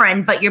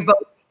boyfriend, but you're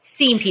both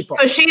seeing people.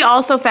 So she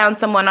also found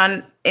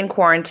someone in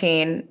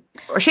quarantine,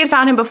 or she had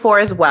found him before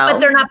as well. But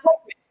they're not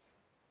boyfriends.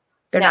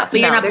 They're not.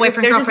 But you're not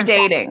boyfriend, they're girlfriend. Just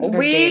dating.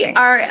 We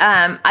are.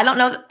 I don't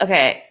know.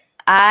 Okay.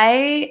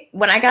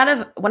 When I got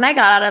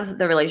out of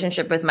the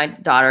relationship with my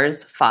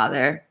daughter's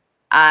father,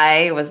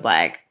 I was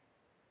like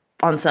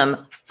on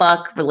some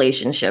fuck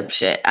relationship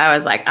shit. I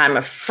was like, I'm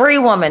a free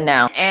woman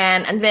now.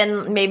 And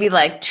then maybe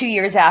like 2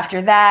 years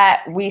after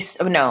that,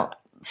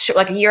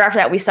 like a year after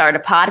that, we started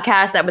a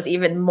podcast that was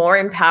even more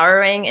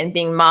empowering and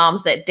being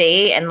moms that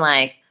date and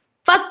like,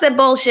 fuck the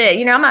bullshit.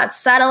 I'm not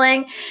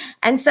settling.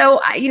 And so,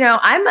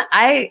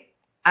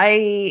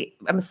 I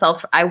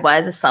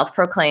was a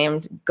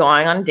self-proclaimed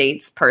going on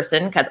dates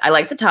person because I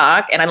like to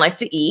talk and I like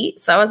to eat.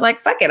 So I was like,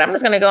 fuck it. I'm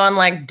just going to go on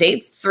like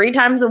dates 3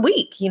 times a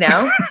week,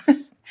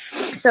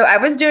 So I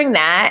was doing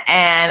that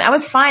and I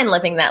was fine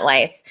living that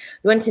life.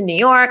 We went to New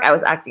York. I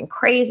was acting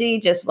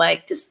crazy, just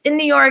in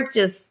New York,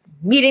 just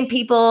meeting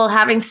people,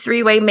 having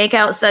 3-way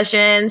makeout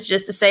sessions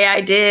just to say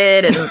I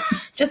did and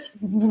just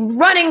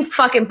running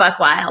fucking buck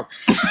wild.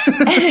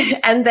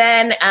 And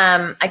then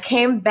I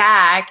came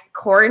back,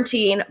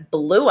 quarantine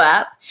blew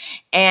up.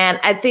 And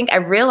I think I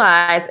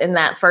realized in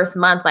that first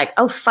month, like,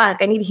 oh, fuck,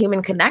 I need a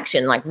human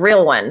connection, like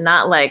real one,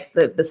 not like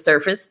the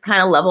surface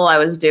kind of level I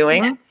was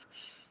doing. Yeah.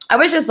 I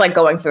was just like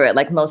going through it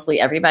like mostly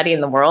everybody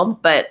in the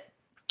world. But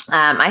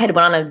I had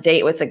went on a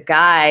date with a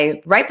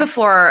guy right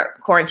before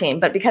quarantine.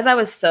 But because I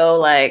was so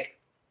like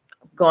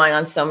going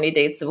on so many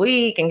dates a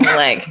week and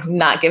like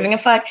not giving a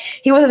fuck,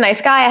 he was a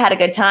nice guy. I had a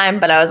good time.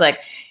 But I was like,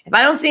 if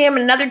I don't see him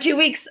in another 2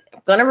 weeks,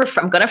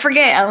 I'm gonna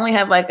forget. I only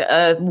have like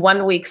a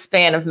 1 week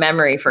span of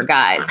memory for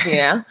guys,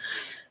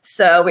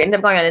 So we ended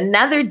up going on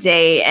another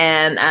date,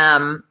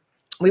 and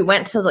we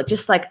went to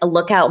just like a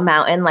lookout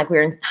mountain, like we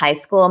were in high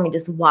school, and we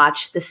just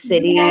watched the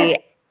city. Yes.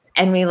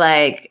 And we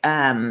like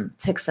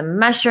took some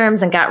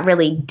mushrooms and got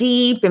really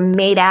deep and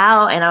made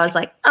out. And I was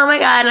like, oh my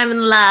God, I'm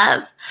in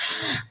love.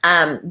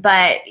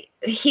 But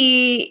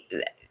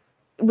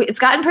it's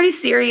gotten pretty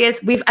serious.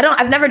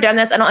 I've never done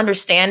this. I don't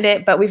understand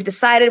it, but we've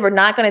decided we're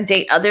not going to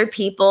date other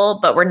people,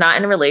 but we're not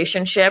in a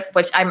relationship,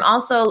 which I'm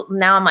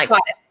like,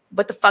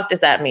 what the fuck does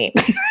that mean?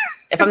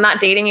 If I'm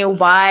not dating you,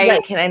 why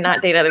can I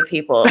not date other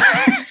people?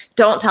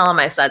 Don't tell him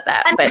I said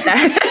that. But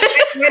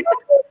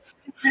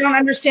I don't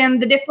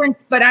understand the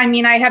difference, but I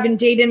mean, I haven't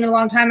dated in a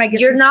long time. I guess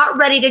you're not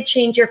ready to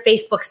change your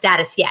Facebook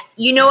status yet.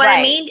 You know what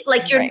I mean?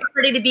 Like you're not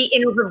ready to be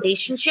in a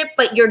relationship,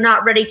 but you're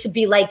not ready to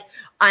be like,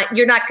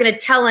 you're not going to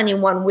tell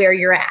anyone where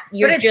you're at.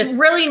 You're just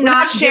really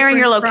not sharing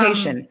your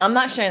location. I'm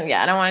not sharing.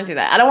 Yeah, I don't want to do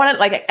that. I don't want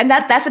to and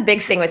that's a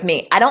big thing with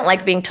me. I don't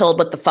like being told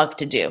what the fuck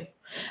to do.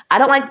 I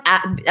don't like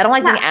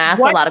being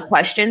asked a lot of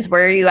questions.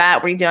 Where are you at?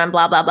 What are you doing?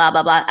 Blah, blah, blah,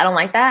 blah, blah. I don't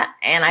like that.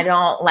 And I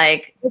don't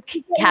like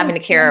having to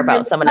care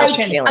about someone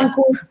else's feelings.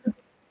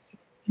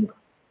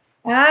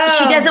 Oh.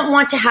 She doesn't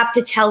want to have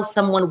to tell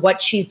someone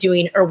what she's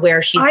doing or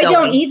where she's going. I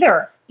don't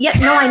either. Yeah,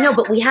 no, I know,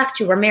 but we have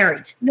to. We're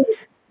married.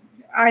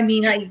 I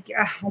mean, guys,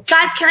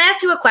 can I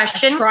ask you a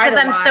question? Because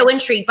I'm so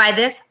intrigued by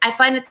this. I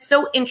find it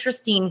so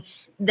interesting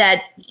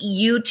that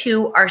you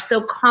two are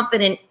so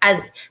confident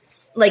as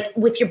like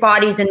with your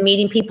bodies and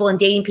meeting people and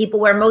dating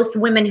people, where most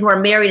women who are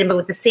married and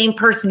with the same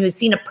person who's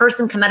seen a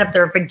person come out of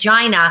their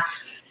vagina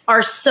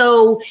are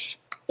so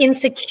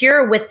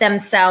insecure with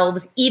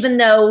themselves, even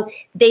though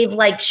they've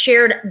like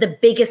shared the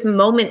biggest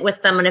moment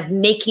with someone of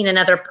making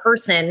another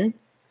person.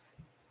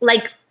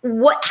 Like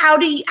how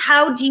do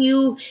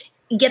you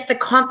get the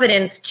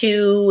confidence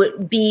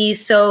to be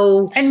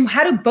so? And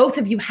how do both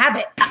of you have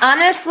it?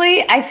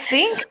 Honestly, I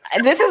think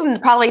this is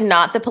probably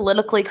not the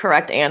politically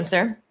correct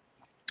answer,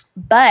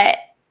 but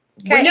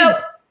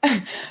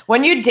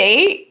when you're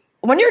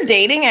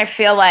dating, I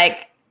feel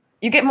like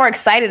you get more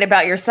excited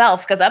about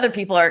yourself because other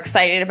people are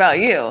excited about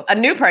you. A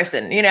new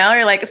person,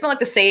 you're like, it's not like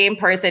the same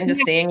person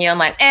just seeing you. I'm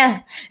like,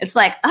 it's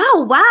like,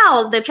 oh,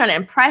 wow. They're trying to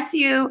impress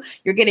you.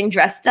 You're getting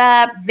dressed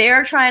up.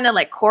 They're trying to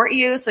like court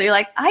you. So you're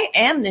like, I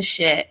am this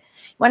shit.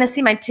 Want to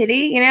see my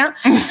titty,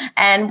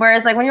 And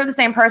whereas like when you're with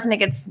the same person, it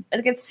gets,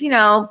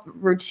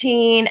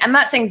 routine. I'm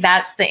not saying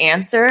that's the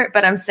answer,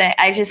 but I'm saying,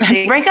 I just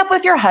think break up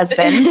with your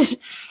husband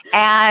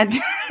and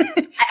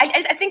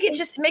I think it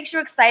just makes you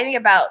excited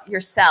about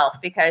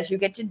yourself because you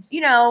get to,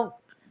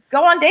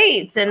 go on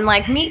dates and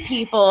like meet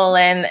people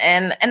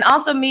and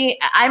also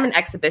I'm an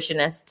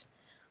exhibitionist.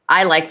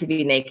 I like to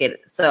be naked.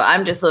 So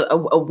I'm just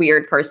a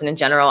weird person in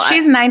general.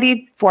 She's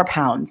 94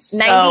 pounds.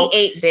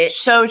 98, bitch.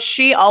 So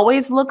she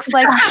always looks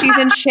like she's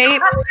in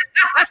shape.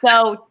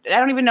 So I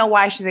don't even know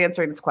why she's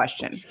answering this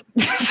question.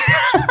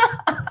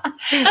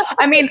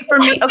 I mean, for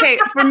me,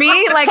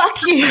 like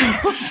fuck you.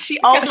 She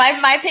always,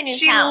 my opinion.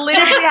 She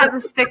literally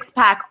has a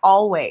 6-pack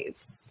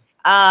always.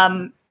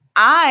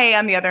 I,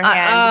 on the other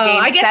hand,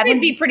 I guess we'd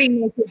be pretty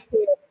naked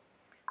too.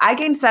 I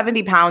gained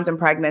 70 pounds in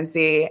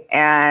pregnancy.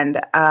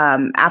 And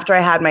after I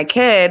had my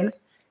kid,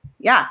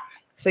 yeah.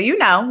 So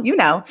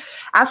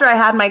after I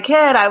had my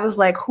kid, I was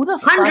like, who the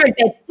fuck? 100.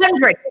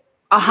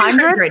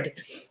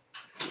 100?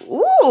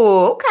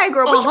 Ooh, okay,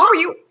 girl.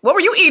 What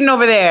were you eating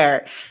over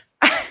there?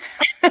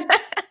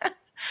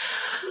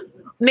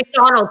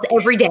 McDonald's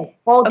every day,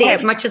 all day,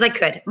 as much as I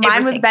could.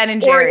 Mine was Ben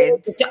and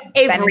Jerry's.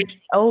 Everything.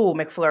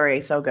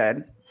 McFlurry, so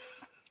good.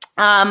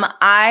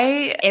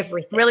 I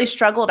really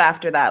struggled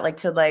after that,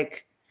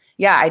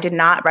 I did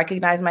not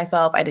recognize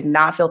myself. I did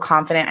not feel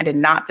confident. I did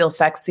not feel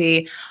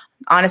sexy.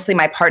 Honestly,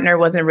 my partner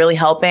wasn't really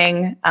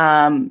helping.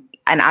 And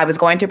I was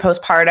going through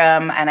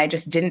postpartum and I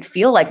just didn't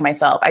feel like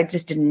myself. I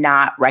just did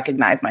not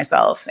recognize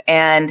myself.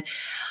 And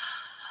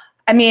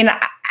I mean,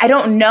 I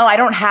don't know. I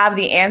don't have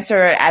the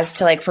answer as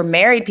to like for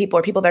married people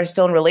or people that are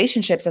still in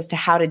relationships as to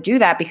how to do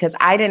that because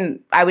I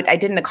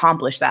didn't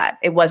accomplish that.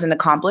 It wasn't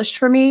accomplished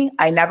for me.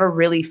 I never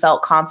really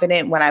felt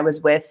confident when I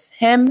was with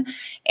him.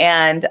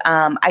 And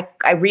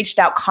I reached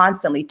out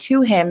constantly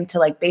to him to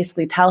like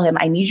basically tell him,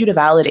 I need you to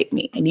validate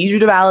me. I need you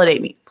to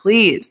validate me,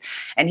 please.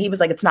 And he was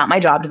like, it's not my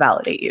job to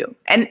validate you.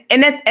 And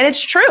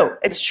it's true.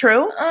 It's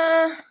true.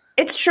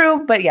 It's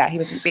true. But yeah, he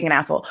was being an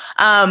asshole.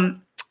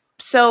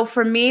 So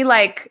for me,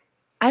 like,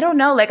 I don't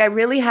know, like I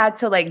really had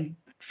to like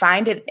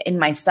find it in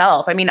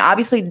myself. I mean,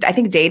 obviously, I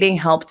think dating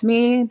helped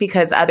me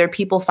because other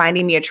people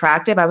finding me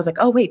attractive, I was like,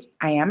 oh, wait,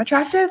 I am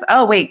attractive?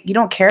 Oh, wait, you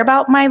don't care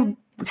about my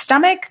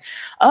stomach?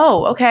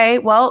 Oh, okay,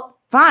 well,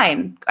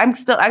 fine.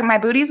 My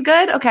booty's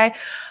good? Okay.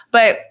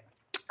 But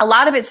a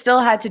lot of it still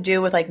had to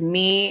do with like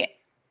me.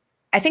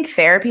 I think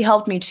therapy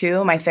helped me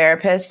too. My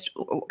therapist,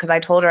 because I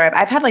told her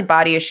I've had like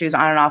body issues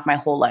on and off my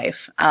whole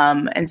life.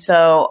 And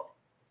so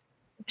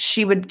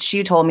she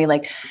told me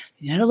like,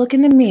 you gotta look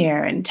in the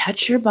mirror and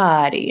touch your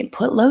body and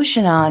put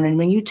lotion on. And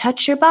when you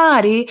touch your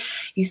body,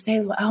 you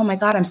say, oh my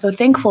God, I'm so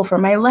thankful for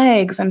my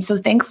legs. I'm so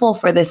thankful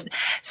for this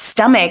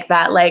stomach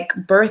that like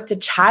birthed a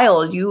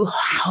child. You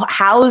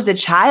housed a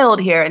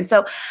child here. And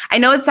so I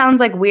know it sounds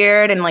like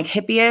weird and like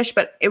hippie-ish,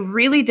 but it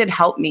really did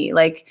help me.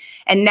 Like,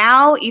 and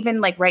now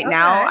even like right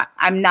now,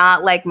 I'm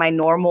not like my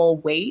normal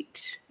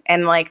weight.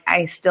 And like,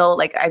 I still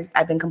like,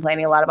 I've been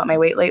complaining a lot about my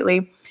weight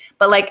lately,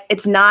 but like,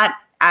 it's not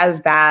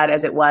as bad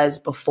as it was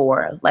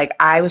before. Like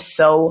I was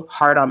so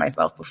hard on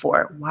myself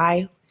before.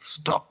 Why?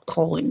 Stop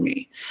calling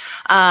me.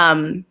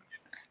 I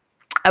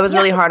was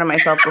really hard on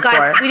myself before.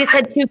 Guys, we just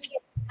had 2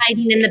 kids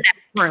hiding in the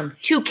bathroom.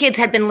 2 kids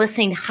had been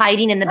listening,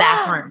 hiding in the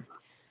bathroom.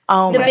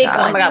 Oh my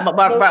God. Oh my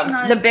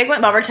God. The big one,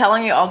 but we're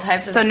telling you all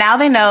types of. So now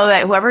they know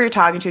that whoever you're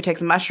talking to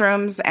takes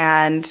mushrooms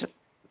and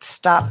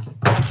stop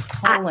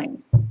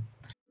calling.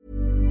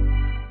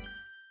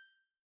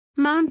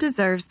 Mom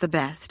deserves the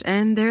best,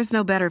 and there's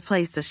no better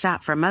place to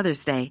shop for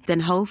Mother's Day than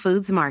Whole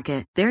Foods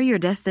Market. They're your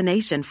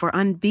destination for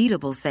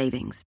unbeatable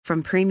savings,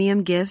 from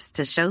premium gifts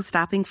to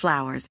show-stopping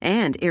flowers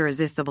and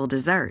irresistible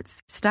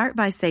desserts. Start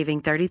by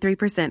saving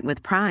 33%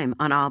 with Prime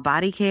on all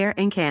body care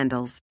and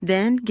candles.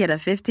 Then get a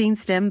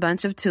 15-stem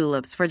bunch of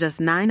tulips for just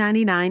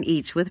 $9.99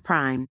 each with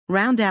Prime.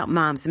 Round out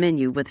Mom's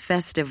menu with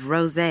festive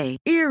rosé,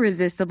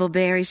 irresistible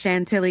berry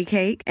chantilly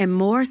cake, and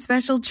more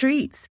special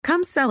treats.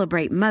 Come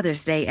celebrate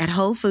Mother's Day at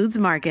Whole Foods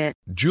Market.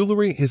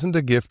 Jewelry isn't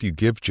a gift you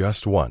give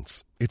just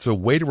once. It's a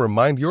way to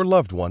remind your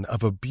loved one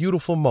of a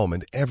beautiful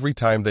moment every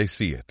time they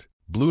see it.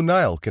 Blue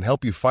Nile can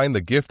help you find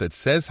the gift that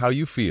says how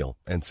you feel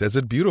and says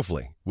it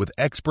beautifully, with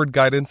expert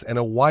guidance and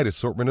a wide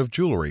assortment of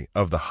jewelry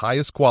of the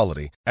highest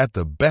quality at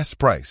the best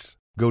price.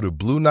 Go to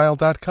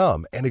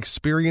BlueNile.com and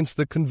experience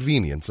the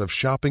convenience of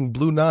shopping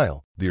Blue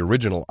Nile, the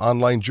original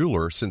online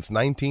jeweler since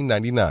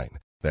 1999.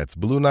 That's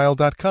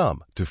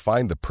BlueNile.com to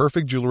find the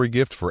perfect jewelry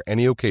gift for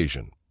any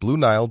occasion.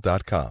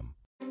 BlueNile.com.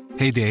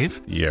 Hey,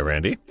 Dave. Yeah,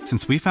 Randy.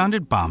 Since we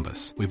founded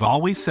Bombas, we've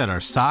always said our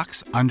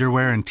socks,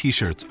 underwear, and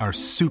T-shirts are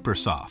super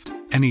soft.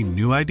 Any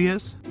new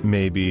ideas?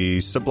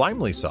 Maybe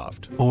sublimely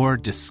soft. Or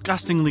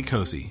disgustingly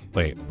cozy.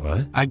 Wait,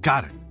 what? I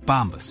got it.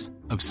 Bombas.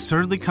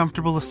 Absurdly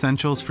comfortable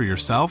essentials for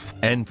yourself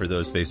and for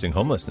those facing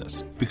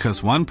homelessness.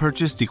 Because one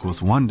purchased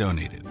equals one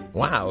donated.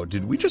 Wow,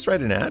 did we just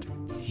write an ad?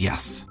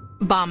 Yes.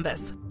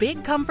 Bombas.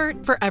 Big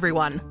comfort for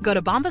everyone. Go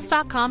to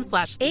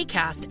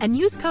bombas.com/ACAST and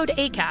use code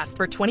ACAST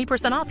for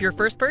 20% off your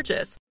first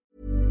purchase.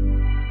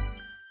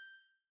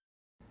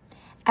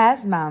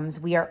 As moms,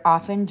 we are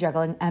often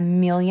juggling a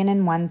million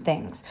and one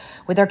things.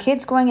 With our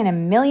kids going in a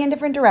million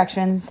different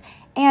directions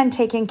and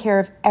taking care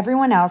of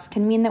everyone else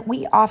can mean that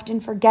we often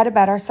forget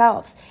about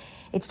ourselves.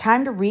 It's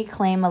time to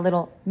reclaim a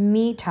little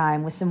me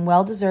time with some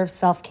well-deserved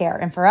self-care.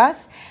 And for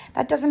us,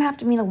 that doesn't have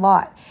to mean a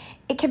lot.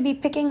 It can be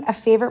picking a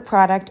favorite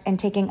product and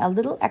taking a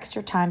little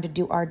extra time to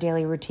do our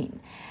daily routine.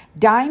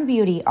 Dime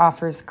Beauty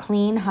offers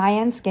clean,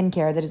 high-end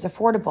skincare that is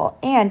affordable,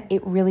 and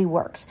it really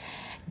works.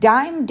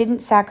 Dime didn't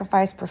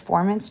sacrifice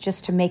performance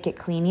just to make it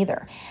clean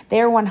either.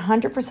 They are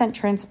 100%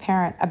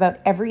 transparent about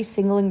every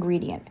single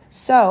ingredient,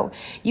 so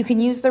you can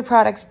use their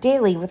products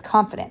daily with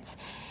confidence.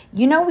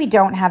 You know we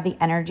don't have the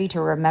energy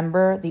to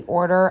remember the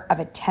order of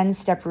a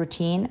 10-step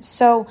routine,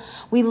 so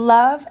we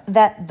love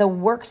that the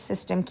work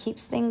system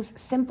keeps things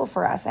simple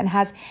for us and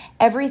has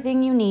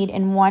everything you need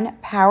in one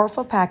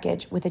powerful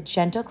package with a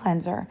gentle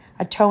cleanser,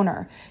 a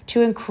toner,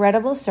 2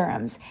 incredible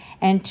serums,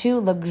 and 2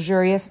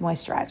 luxurious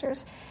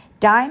moisturizers.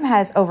 Dime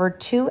has over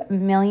 2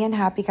 million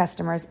happy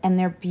customers, and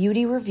their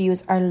beauty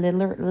reviews are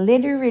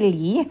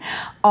literally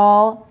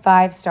all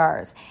 5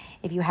 stars.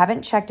 If you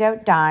haven't checked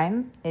out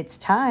Dime, it's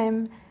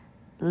time.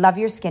 Love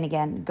your skin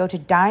again. Go to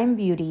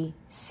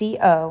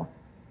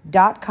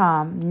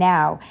dimebeautyco.com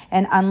now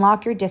and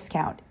unlock your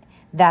discount.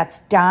 That's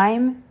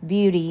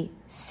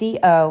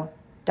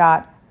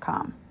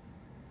dimebeautyco.com.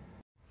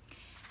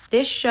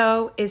 This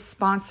show is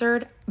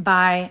sponsored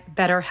by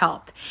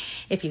BetterHelp.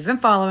 If you've been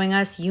following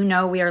us, you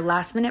know we are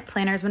last-minute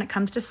planners when it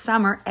comes to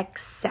summer,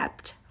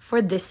 except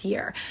for this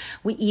year.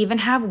 We even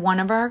have one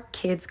of our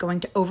kids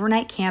going to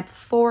overnight camp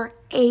for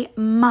a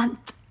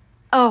month,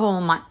 a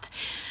whole month.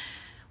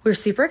 We're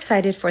super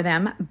excited for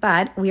them,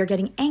 but we are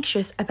getting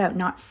anxious about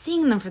not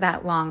seeing them for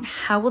that long.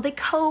 How will they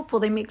cope? Will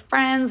they make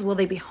friends? Will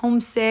they be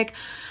homesick?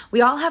 We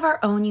all have our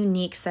own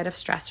unique set of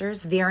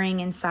stressors,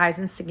 varying in size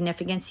and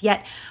significance,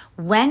 yet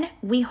when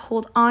we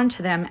hold on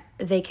to them,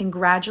 they can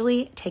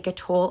gradually take a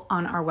toll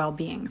on our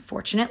well-being.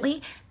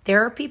 Fortunately,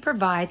 therapy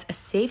provides a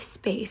safe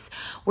space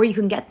where you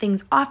can get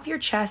things off your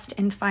chest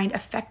and find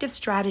effective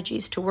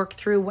strategies to work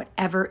through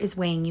whatever is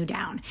weighing you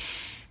down.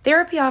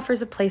 Therapy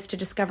offers a place to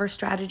discover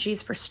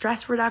strategies for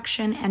stress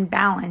reduction and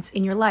balance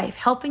in your life,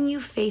 helping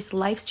you face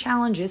life's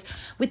challenges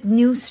with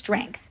new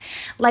strength.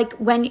 Like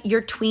when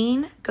your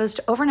tween goes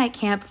to overnight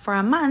camp for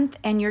a month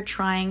and you're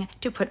trying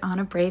to put on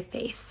a brave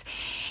face.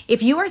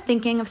 If you are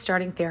thinking of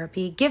starting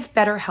therapy, give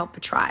BetterHelp a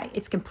try.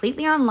 It's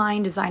completely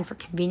online, designed for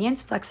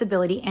convenience,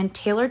 flexibility, and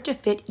tailored to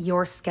fit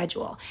your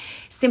schedule.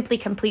 Simply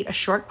complete a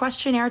short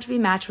questionnaire to be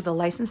matched with a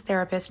licensed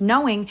therapist,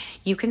 knowing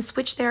you can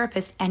switch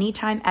therapists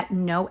anytime at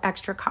no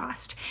extra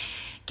cost.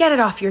 Get it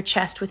off your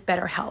chest with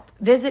BetterHelp.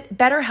 Visit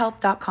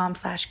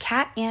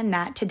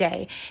betterhelp.com/catandnat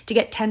today to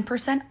get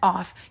 10%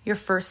 off your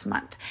first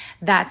month.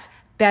 That's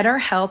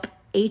BetterHelp,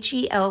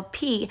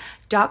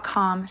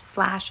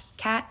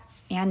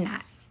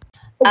 HELP.com/catandnat.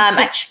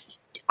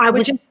 I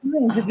was just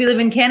because we live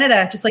in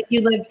Canada, just like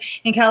you live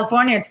in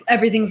California.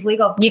 Everything's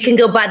legal. You can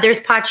go buy. There's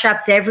pot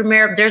shops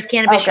everywhere. There's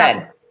cannabis shops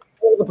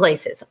all the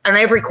places on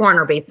every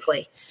corner,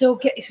 basically. So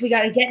we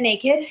got to get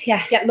naked.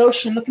 Yeah. Get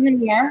lotion. Look in the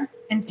mirror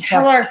and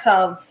tell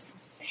ourselves.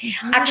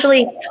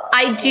 Actually,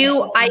 I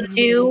do. I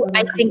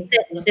think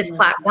that this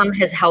platform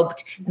has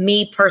helped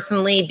me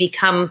personally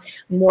become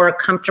more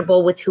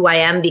comfortable with who I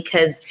am,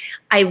 because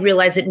I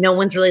realize that no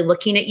one's really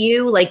looking at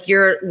you. Like,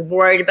 you're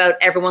worried about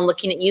everyone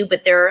looking at you,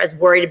 but they're as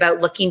worried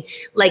about looking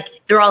like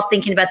they're all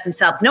thinking about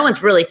themselves. No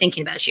one's really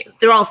thinking about you.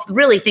 They're all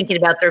really thinking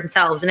about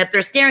themselves. And if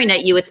they're staring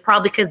at you, it's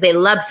probably because they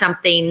love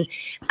something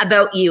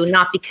about you,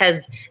 not because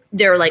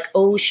they're like,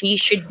 oh, she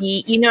should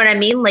be, you know what I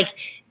mean? Like,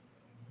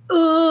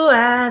 ooh,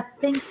 I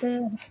think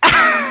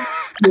that.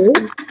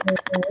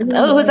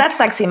 Oh, who's that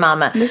sexy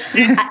mama?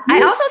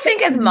 I also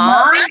think as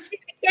moms. Okay.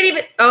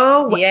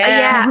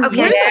 Yeah. Is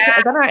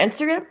that on our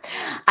Instagram?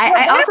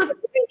 I also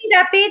need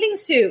that bathing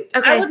suit.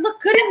 Okay. I would look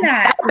good in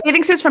that.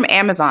 Bathing suit's from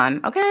Amazon.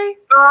 Okay.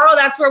 Oh,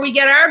 that's where we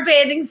get our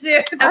bathing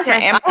suit.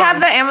 Okay. I have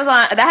the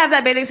Amazon. I have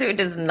that bathing suit. It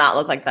does not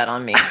look like that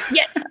on me.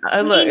 Yeah.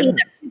 Look.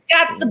 She's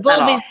got the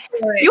bulbous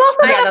story. You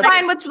also gotta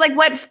find what's like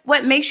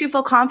what makes you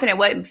feel confident.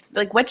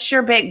 What's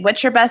your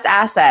best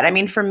asset? I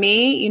mean, for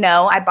me,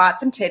 I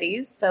bought some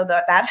titties, so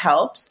that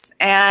helps,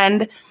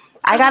 and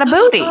I got a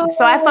booty,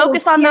 so I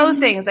focus on those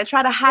things. I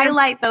try to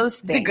highlight those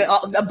things.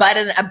 A butt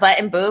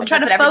and boob. I try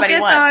to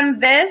focus on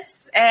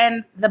this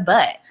and the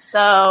butt.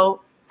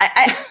 So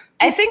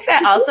I think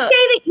that also.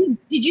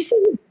 Did you say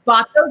you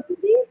bought those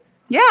booties?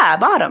 Yeah, I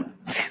bought them.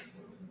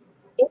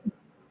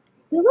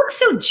 They look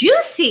so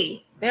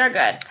juicy. They're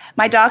good.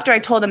 My doctor, I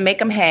told him, make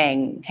them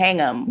hang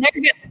them. They're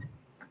good.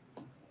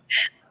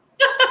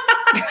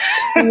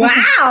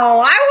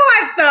 Wow,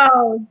 I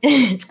want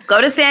those.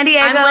 Go to San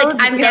Diego.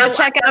 I'm go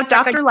check out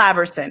Dr.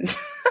 Laverson.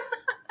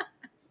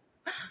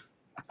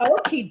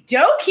 Okie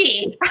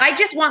dokie. I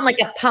just want like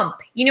a pump.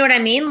 You know what I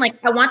mean? Like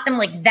I want them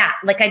like that.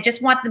 Like I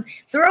just want them.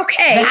 They're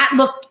okay. That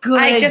looked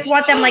good. I just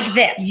want them like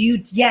this.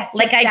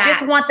 Like I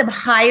just want them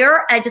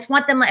higher. I just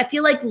want them. I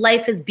feel like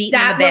life is beaten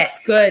them a bit. That looks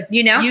good.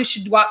 You know, you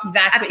should walk.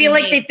 I feel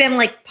like they've been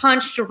like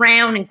punched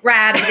around and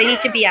grabbed. They need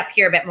to be up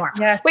here a bit more.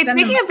 Yes. Wait,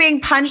 speaking of being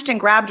punched and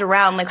grabbed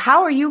around, like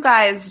how are you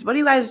guys?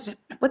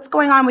 What's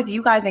going on with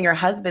you guys and your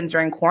husbands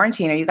during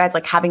quarantine? Are you guys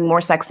like having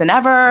more sex than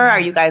ever? Are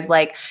you guys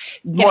like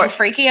more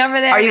freaky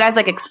over there? Are you guys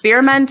like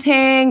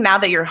experimenting now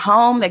that you're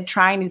home, like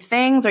trying new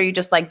things? Or are you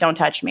just like, don't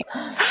touch me?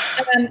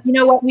 You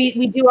know what? We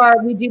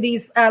do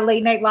these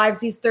late night lives,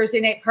 these Thursday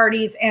night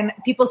parties, and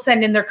people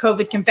send in their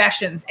COVID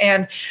confessions.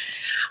 And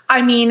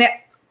I mean,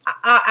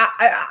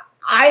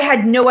 I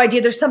had no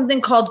idea. There's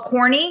something called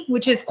corny,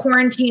 which is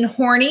quarantine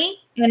horny.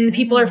 And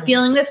people are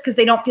feeling this because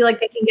they don't feel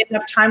like they can get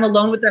enough time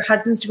alone with their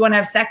husbands to go and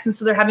have sex. And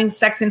so they're having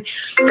sex in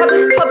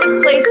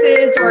public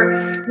places,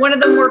 or one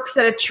of them works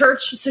at a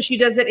church. So she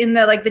does it in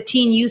the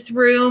teen youth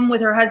room with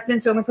her husband.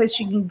 It's the only place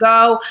she can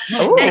go.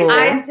 Ooh. And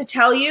I have to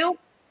tell you,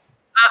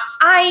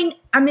 I'm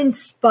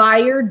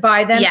inspired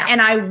by them. Yeah.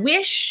 And I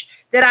wish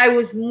that I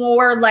was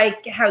more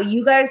like how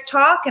you guys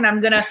talk. And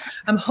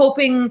I'm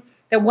hoping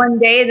that one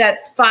day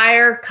that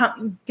fire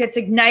gets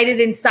ignited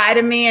inside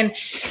of me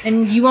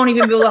and you won't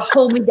even be able to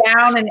hold me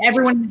down, and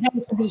everyone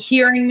has to be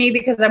hearing me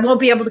because I won't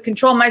be able to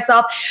control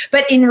myself.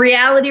 But in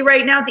reality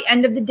right now, at the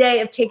end of the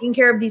day of taking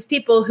care of these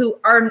people who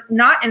are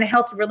not in a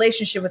healthy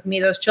relationship with me,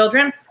 those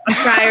children, I'm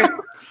tired.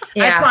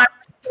 Yeah. I just want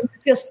to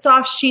feel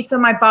soft sheets on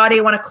my body.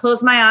 I want to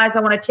close my eyes. I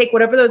want to take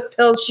whatever those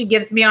pills she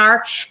gives me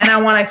are, and I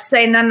want to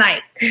say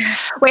night.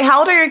 Wait,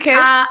 how old are your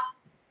kids?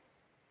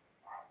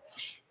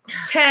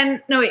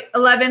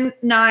 11,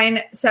 9,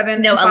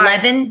 7. No,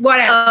 5. 11.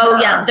 Whatever. Oh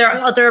yeah,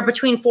 they're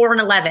between 4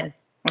 and 11.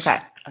 Okay.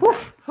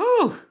 Oof.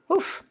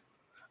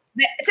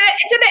 It's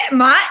a bit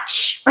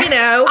much, you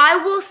know. I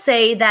will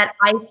say that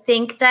I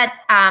think that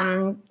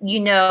I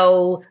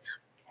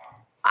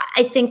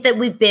think that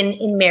we've been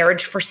in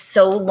marriage for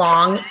so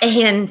long,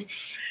 and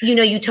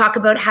you talk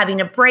about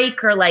having a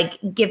break or like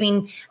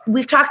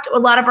we've talked, a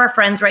lot of our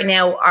friends right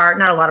now are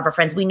not a lot of our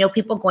friends. We know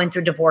people going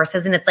through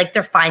divorces, and it's like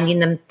they're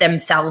finding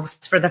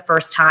themselves for the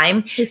first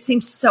time. They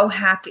seem so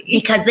happy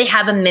because they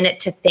have a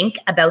minute to think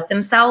about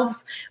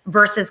themselves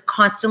versus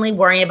constantly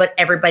worrying about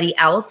everybody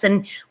else.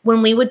 And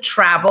when we would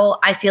travel,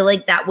 I feel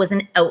like that was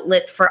an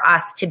outlet for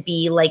us to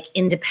be like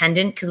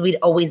independent because we'd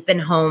always been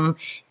home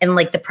and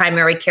like the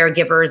primary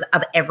caregivers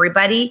of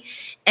everybody.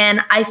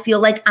 And I feel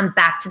like I'm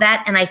back to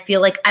that. And I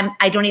feel like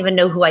I don't even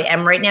know who I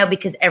am right now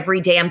because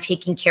every day I'm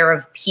taking care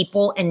of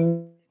people.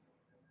 And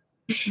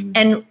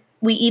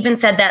we even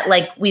said that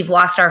like we've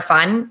lost our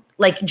fun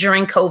like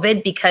during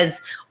COVID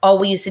because all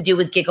we used to do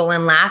was giggle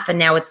and laugh. And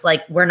now it's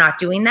like, we're not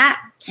doing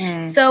that.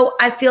 So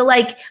I feel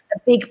like a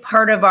big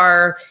part of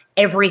our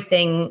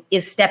everything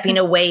is stepping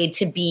away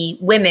to be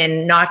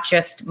women, not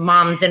just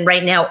moms. And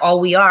right now, all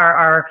we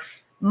are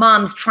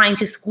moms trying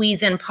to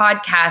squeeze in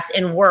podcasts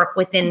and work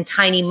within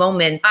tiny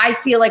moments. I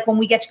feel like when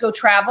we get to go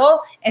travel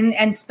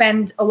and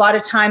spend a lot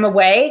of time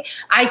away,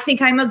 I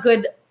think I'm a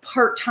good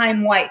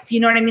part-time wife. You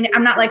know what I mean?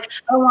 I'm not like,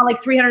 I don't want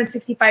like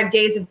 365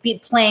 days of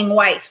playing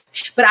wife,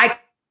 but I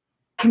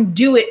can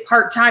do it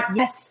part-time.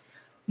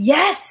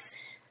 Yes.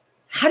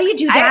 How do you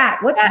do that?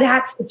 What's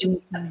that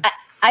situation?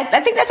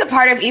 I think that's a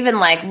part of even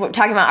like we're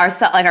talking about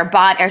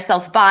our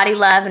self-body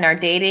love and our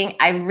dating.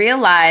 I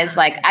realized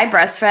like I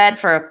breastfed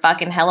for a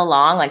fucking hella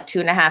long, like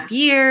 2.5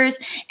 years.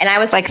 And I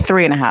was like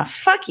 3.5.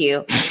 Fuck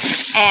you.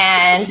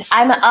 And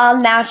I'm an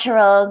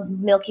all-natural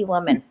milky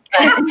woman.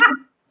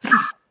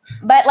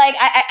 But like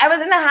I was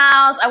in the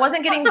house. I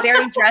wasn't getting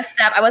very dressed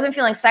up. I wasn't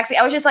feeling sexy.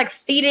 I was just like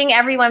feeding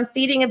everyone,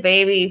 feeding a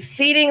baby,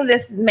 feeding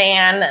this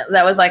man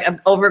that was like an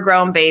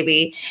overgrown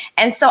baby.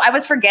 And so I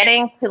was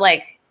forgetting to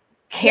like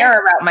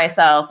care about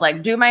myself,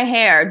 like do my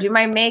hair, do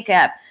my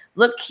makeup,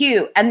 look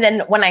cute. And then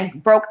when I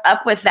broke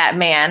up with that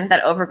man,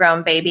 that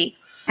overgrown baby,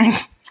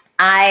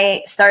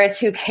 I started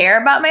to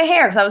care about my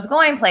hair because I was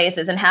going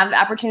places and have the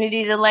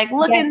opportunity to like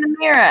look in the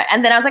mirror.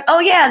 And then I was like, oh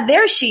yeah,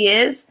 there she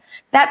is.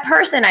 That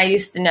person I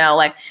used to know.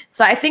 Like,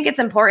 so I think it's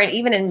important,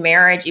 even in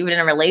marriage, even in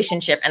a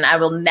relationship. And I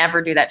will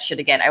never do that shit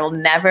again. I will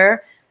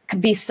never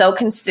be so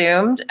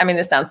consumed. I mean,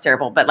 this sounds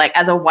terrible, but like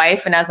as a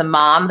wife and as a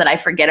mom that I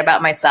forget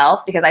about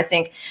myself, because I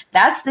think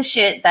that's the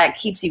shit that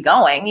keeps you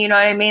going. You know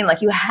what I mean?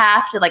 Like you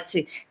have to like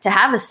to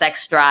have a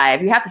sex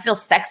drive. You have to feel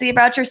sexy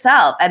about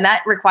yourself. And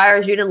that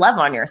requires you to love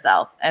on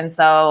yourself. And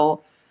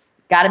so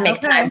got to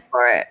make time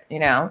for it, you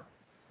know?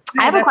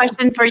 I have a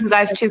question for you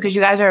guys too, because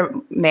you guys are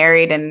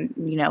married and,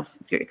 you know,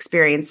 you're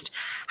experienced.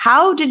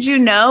 How did you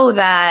know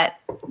that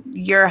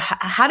your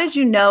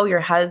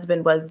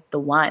husband was the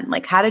one?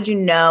 Like, how did you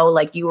know,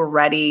 like, you were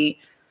ready?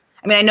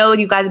 I mean, I know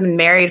you guys have been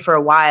married for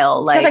a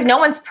while. Like no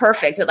one's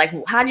perfect, but like,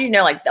 how do you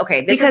know? Like,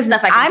 okay, this is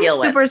stuff I can deal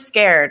with. I'm super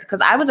scared because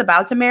I was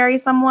about to marry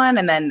someone,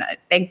 and then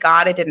thank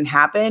God it didn't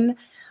happen.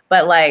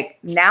 But like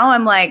now,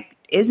 I'm like,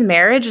 is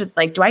marriage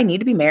like? Do I need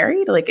to be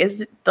married? Like,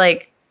 is it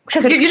like?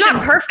 Because you're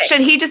not perfect.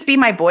 Should he just be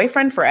my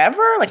boyfriend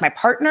forever? Like my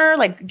partner?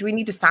 Like, do we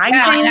need to sign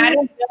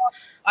things?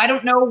 I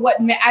don't know what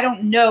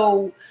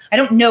the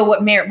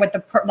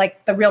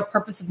real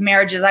purpose of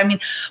marriage is. I mean,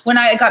 when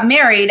I got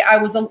married, I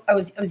was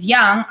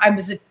young. I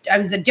was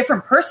a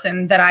different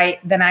person than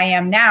I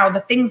am now.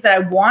 The things that I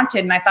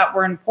wanted and I thought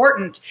were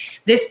important,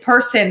 this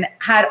person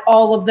had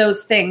all of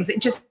those things.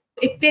 It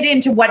fit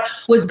into what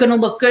was going to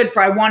look good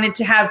for. I wanted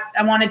to have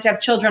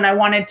children. I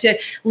wanted to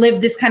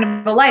live this kind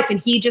of a life, and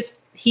he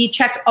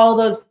checked all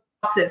those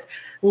boxes.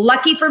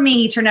 Lucky for me,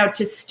 he turned out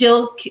to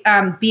still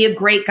be a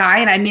great guy,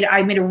 and I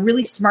made a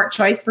really smart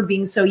choice for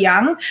being so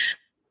young.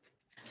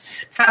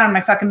 Pat on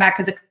my fucking back,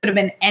 because it could have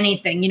been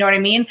anything. You know what I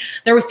mean?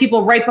 There was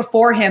people right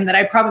before him that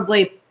I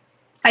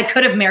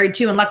could have married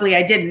too, and luckily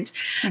I didn't.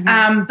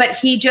 Mm-hmm. But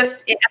at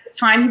the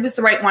time he was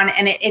the right one,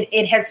 and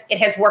it has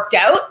worked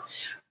out.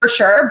 For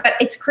sure. But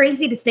it's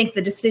crazy to think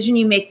the decision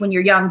you make when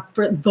you're young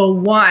for the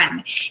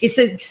one is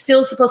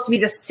still supposed to be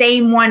the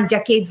same one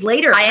decades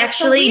later. I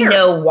actually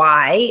know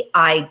why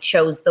I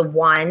chose the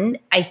one.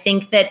 I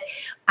think that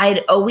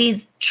I'd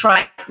always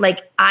try,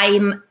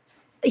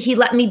 he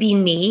let me be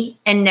me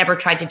and never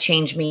tried to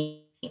change me.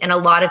 And a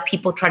lot of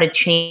people try to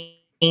change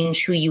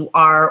who you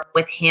are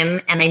with him.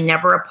 And I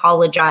never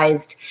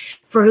apologized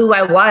for who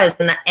I was.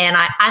 And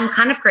I'm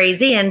kind of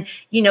crazy. And,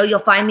 you'll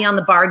find me on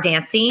the bar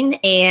dancing,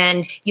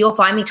 and you'll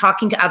find me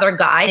talking to other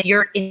guys. If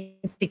you're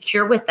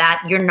insecure with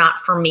that, you're not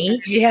for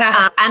me.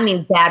 Yeah.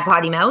 Bad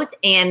potty mouth.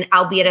 And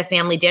I'll be at a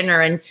family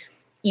dinner, and,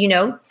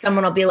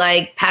 someone will be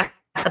like, pass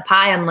the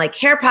pie. I'm like,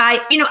 hair pie.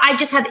 I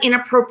just have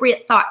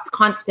inappropriate thoughts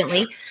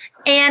constantly.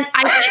 And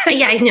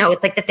I know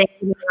it's like the thing.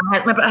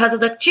 My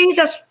husband's like,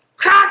 Jesus,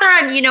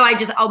 Catherine,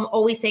 I'm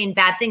always saying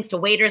bad things to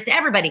waiters, to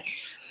everybody.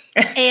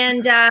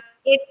 And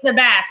it's the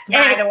best,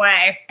 by the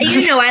way.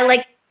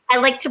 I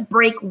like to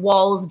break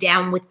walls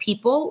down with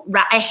people.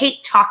 I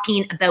hate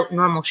talking about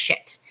normal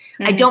shit.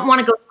 Mm-hmm. I don't want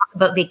to go talk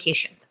about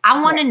vacations. I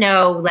want to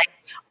know,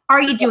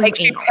 are you doing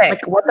anal?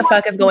 What the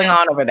fuck is going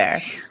on over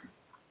there?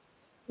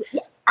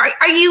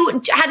 Have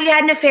you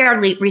had an affair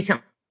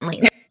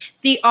recently?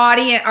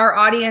 Our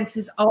audience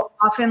is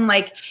often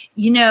like,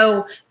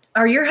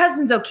 are your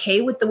husbands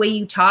okay with the way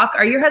you talk?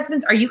 Are you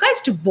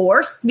guys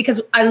divorced? Because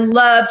I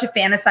love to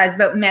fantasize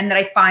about men that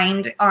I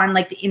find on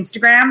the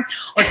Instagram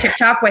or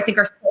TikTok, who I think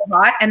are so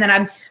hot. And then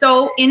I'm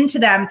so into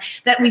them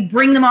that we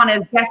bring them on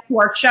as guests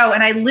to our show.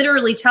 And I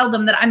literally tell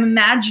them that I'm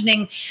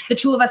imagining the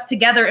two of us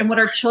together and what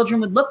our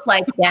children would look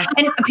like. Yeah.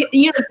 And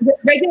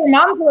regular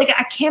moms are like,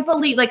 I can't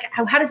believe,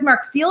 how does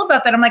Mark feel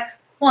about that? I'm like,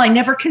 well, I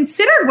never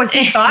considered what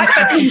he thought.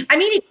 I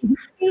mean,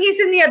 he's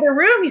in the other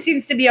room. He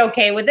seems to be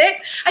okay with it.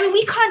 I mean,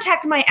 we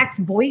contact my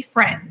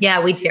ex-boyfriend.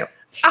 Yeah, we do.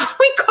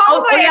 We call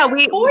my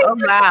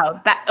ex-boyfriend.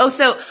 Wow.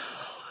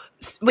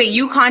 Wait,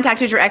 you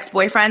contacted your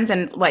ex-boyfriends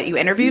and you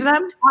interviewed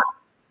them?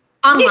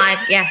 Online,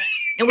 yeah.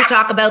 And we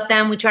talk about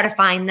them. We try to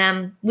find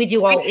them. We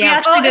do all. We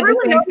actually did the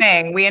same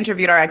thing. We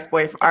interviewed our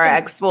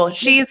ex-boyfriend. Well,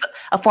 she's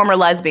a former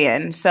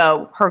lesbian,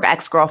 so her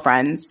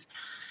ex-girlfriends.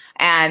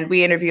 And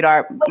we interviewed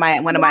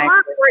one of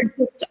my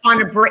just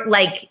on a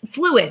break,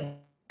 fluid,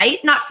 right?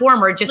 Not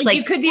former, just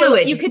you could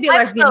fluid. You could be a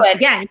lesbian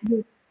again.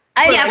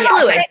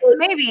 Fluid.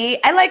 Maybe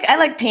I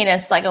like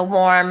penis, like a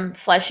warm,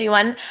 fleshy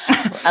one,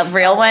 a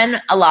real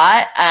one, a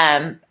lot.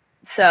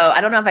 So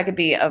I don't know if I could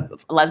be a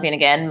lesbian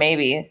again.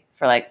 Maybe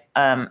for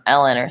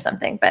Ellen or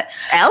something. But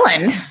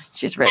Ellen,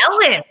 she's rich.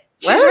 Ellen.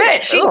 She's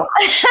rich.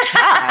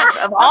 God,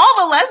 of all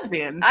the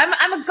lesbians,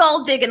 I'm a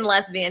gold digging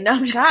lesbian. No,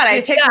 I'm just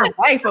I take my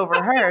wife over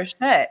her.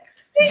 Shit.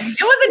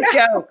 It was a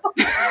joke.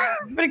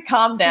 But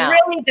calm down.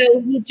 Really, though,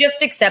 he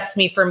just accepts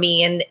me for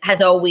me and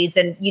has always.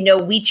 And,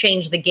 we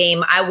changed the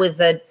game. I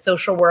was a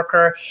social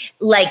worker,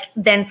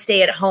 then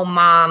stay-at-home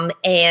mom.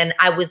 And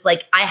I was I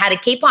had a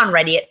capon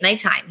ready at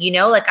nighttime,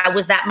 I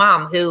was that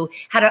mom who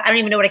I don't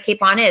even know what a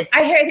capon is.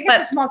 I think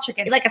it's a small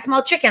chicken. Like a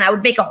small chicken. I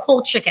would make a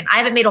whole chicken. I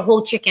haven't made a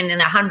whole chicken in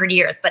 100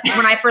 years. But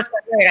when I first got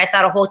married, I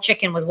thought a whole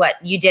chicken was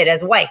what you did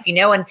as a wife, And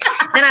then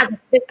I was like,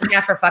 this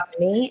is for fucking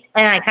me.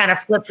 And I kind of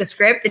flipped the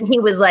script. And he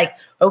was like,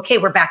 okay,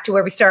 we're back to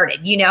where we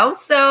started,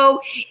 So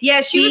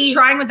yeah, she was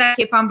trying with that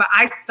capon, but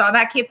I saw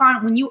that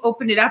capon. When you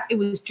opened it up, it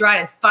was dry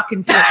as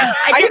fucking sand.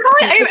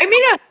 I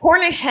mean a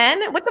Cornish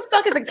hen? What the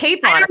fuck is a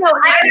capon? I don't know.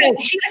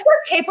 She just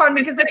said capon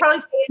because they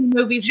probably say in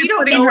movies. You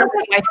don't know her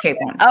wife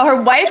capon. Oh,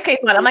 her wife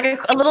capon. I'm like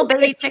a little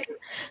baby chicken.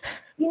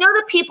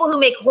 The people who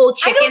make whole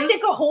chickens? I don't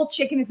think a whole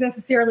chicken is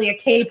necessarily a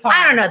capon.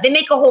 I don't know. They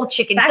make a whole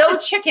chicken.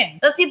 That's a chicken.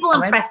 Those people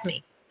impress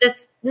me.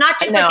 That's not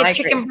just a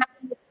chicken.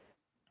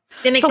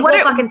 They make the whole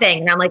fucking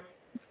thing. And I'm like,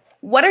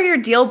 what are your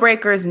deal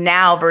breakers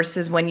now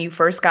versus when you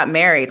first got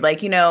married?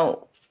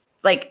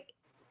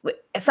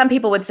 Some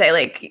people would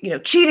say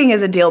cheating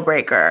is a deal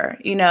breaker,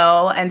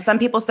 and some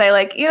people say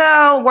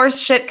worse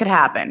shit could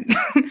happen.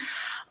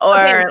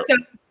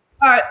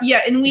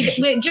 Yeah, and we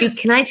just.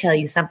 Can I tell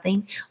you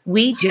something?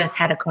 We just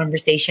had a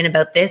conversation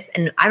about this,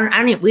 and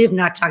we have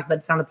not talked about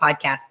this on the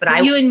podcast,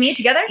 but you and me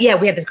together? Yeah,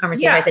 we had this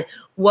conversation. Yeah. I said,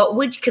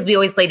 because we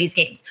always play these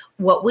games.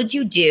 What would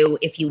you do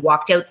if you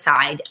walked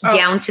outside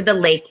down to the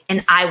lake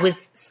and I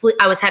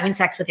was having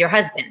sex with your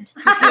husband?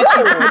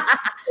 What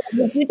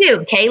would you do?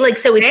 Okay, like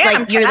so it's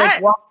like you're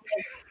like walking.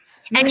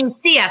 And you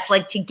see us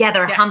like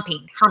together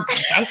humping,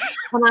 okay?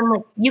 And I'm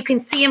like, you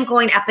can see him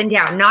going up and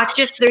down. Not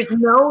just, there's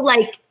no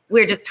like,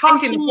 we're just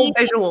talking.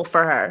 Visual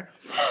for her.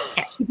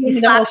 Yeah.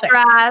 Slaps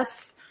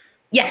dress.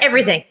 Yeah,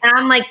 everything. And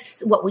I'm like,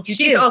 what would you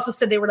do? She's also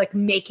said they were like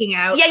making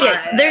out.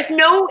 Yeah. There's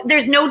no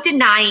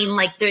denying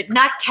like they're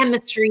not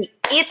chemistry.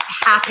 It's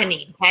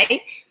happening.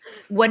 Okay.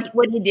 What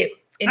do you do?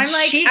 And I'm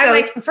like, she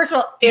goes, first of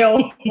all,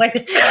 ew.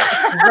 Like,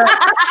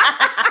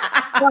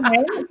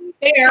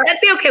 I'd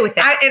be okay with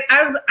it.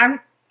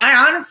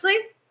 I honestly,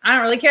 I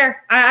don't really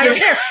care. I don't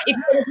care.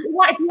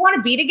 If you want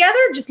to be together,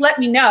 just let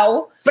me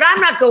know. But I'm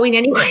not going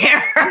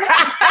anywhere.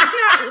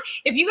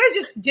 If you guys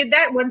just did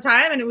that one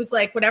time and it was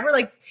like whatever,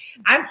 like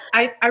I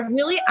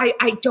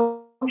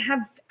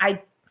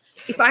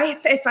if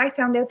I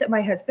found out that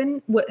my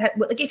husband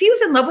like if he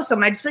was in love with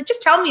someone, I'd just be like,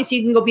 just tell me so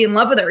you can go be in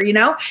love with her, you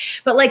know?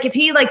 But like if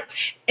he like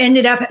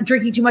ended up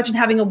drinking too much and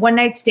having a one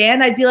night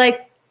stand, I'd be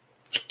like,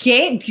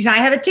 okay, can I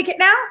have a ticket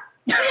now?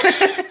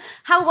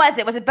 How was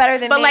it? Was it better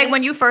than But me? like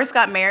when you first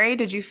got married,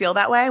 did you feel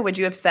that way? Would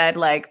you have said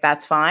like,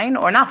 that's fine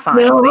or not fine?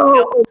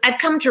 No, I've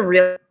come to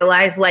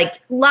realize like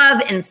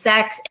love and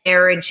sex,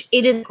 marriage,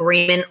 it is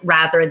agreement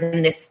rather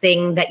than this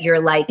thing that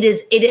you're like, it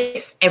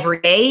is every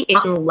day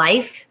in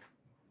life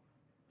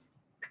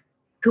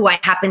who I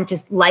happen to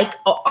like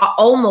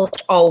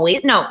almost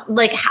always. No,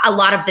 like a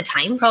lot of the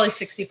time. Probably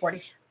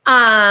 60-40.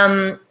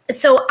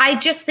 So I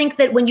just think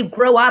that when you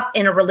grow up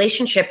in a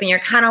relationship and you're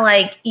kind of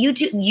like, you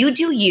do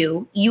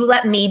you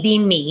let me be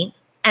me.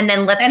 And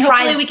then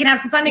hopefully we can have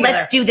some fun together.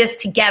 Let's do this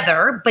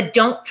together, but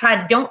don't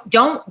try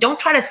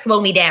to slow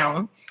me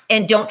down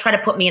and don't try to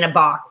put me in a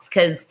box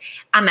because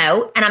I'm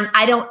out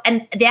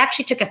and they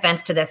actually took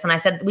offense to this.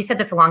 And we said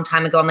this a long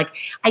time ago. I'm like,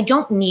 I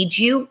don't need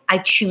you. I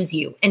choose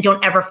you. And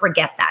don't ever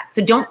forget that.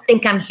 So don't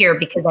think I'm here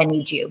because I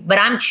need you, but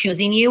I'm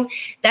choosing you.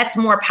 That's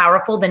more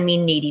powerful than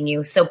me needing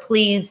you. So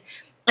please.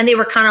 And they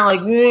were kind of like,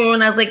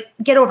 and I was like,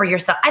 get over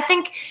yourself. I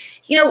think,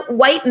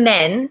 white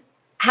men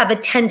have a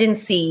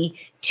tendency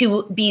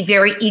to be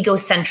very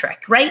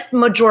egocentric, right?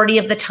 Majority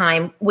of the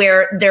time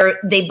where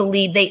they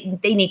believe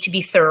they need to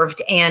be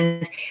served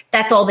and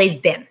that's all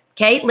they've been.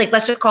 Okay. Like,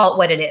 let's just call it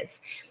what it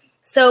is.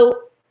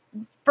 So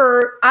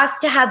for us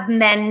to have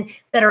men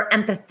that are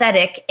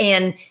empathetic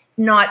and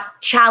not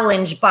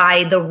challenged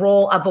by the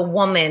role of a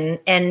woman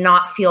and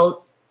not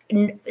feel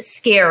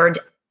scared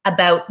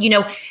about,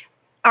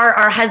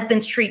 our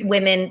husbands treat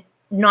women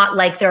not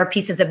like they're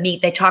pieces of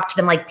meat. They talk to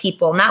them like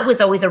people. And that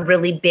was always a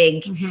really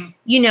big,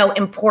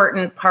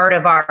 important part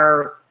of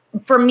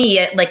for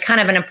me, like kind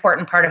of an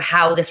important part of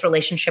how this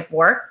relationship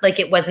worked. Like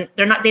they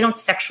don't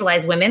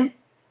sexualize women.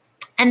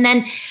 And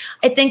then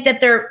I think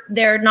that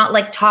they're not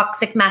like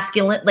toxic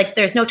masculine, like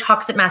there's no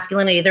toxic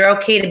masculinity. They're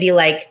okay to be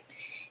like,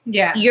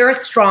 yeah, you're a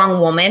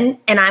strong woman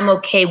and I'm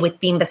okay with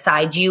being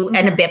beside you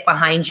and a bit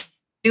behind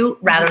you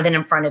rather than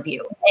in front of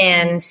you.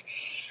 And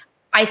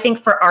I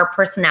think for our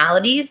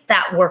personalities,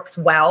 that works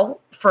well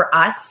for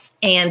us,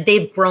 and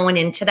they've grown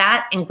into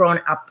that and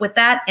grown up with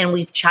that. And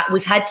we've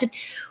had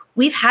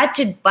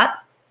to butt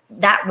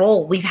that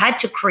role. We've had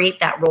to create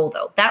that role,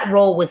 though. That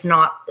role was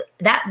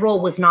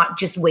not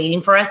just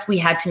waiting for us. We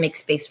had to make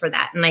space for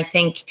that. And I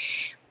think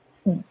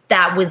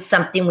that was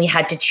something we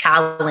had to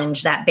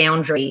challenge, that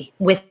boundary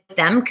with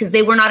them, because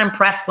they were not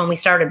impressed when we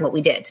started what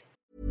we did.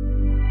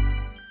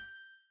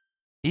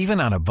 Even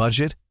on a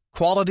budget,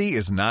 quality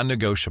is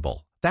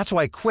non-negotiable. That's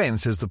why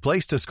Quince is the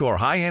place to score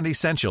high-end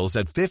essentials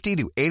at 50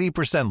 to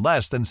 80%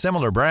 less than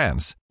similar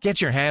brands. Get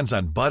your hands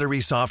on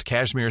buttery soft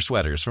cashmere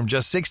sweaters from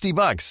just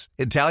 $60,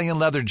 Italian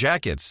leather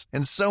jackets,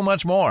 and so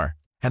much more.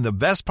 And the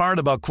best part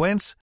about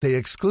Quince, they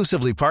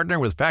exclusively partner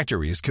with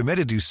factories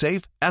committed to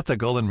safe,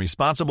 ethical, and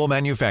responsible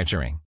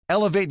manufacturing.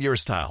 Elevate your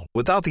style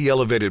without the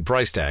elevated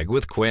price tag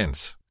with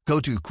Quince.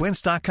 Go to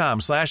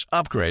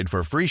quince.com/upgrade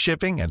for free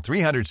shipping and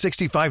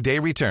 365-day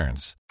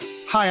returns.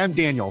 Hi, I'm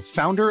Daniel,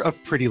 founder of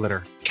Pretty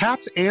Litter.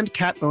 Cats and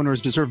cat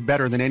owners deserve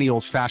better than any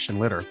old-fashioned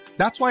litter.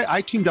 That's why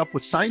I teamed up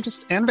with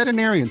scientists and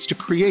veterinarians to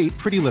create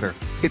Pretty Litter.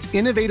 Its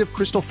innovative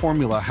crystal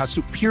formula has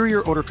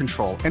superior odor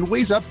control and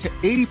weighs up to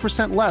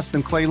 80% less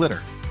than clay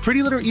litter.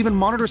 Pretty Litter even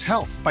monitors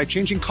health by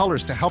changing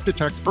colors to help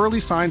detect early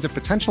signs of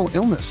potential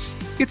illness.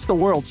 It's the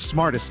world's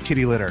smartest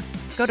kitty litter.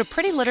 Go to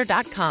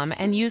prettylitter.com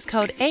and use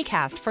code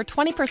ACAST for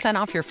 20%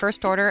 off your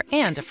first order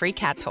and a free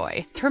cat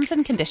toy. Terms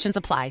and conditions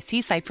apply.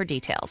 See site for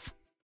details.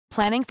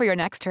 Planning for your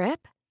next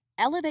trip?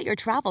 Elevate your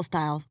travel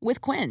style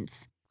with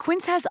Quince.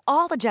 Quince has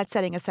all the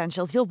jet-setting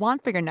essentials you'll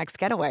want for your next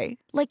getaway,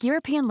 like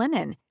European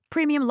linen,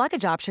 premium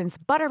luggage options,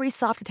 buttery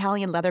soft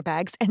Italian leather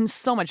bags, and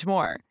so much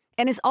more.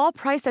 And is all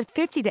priced at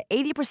 50 to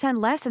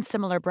 80% less than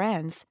similar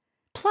brands.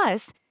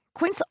 Plus,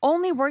 Quince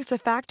only works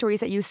with factories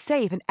that use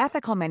safe and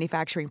ethical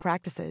manufacturing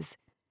practices.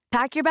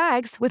 Pack your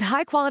bags with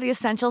high-quality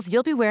essentials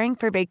you'll be wearing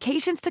for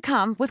vacations to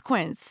come with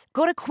Quince.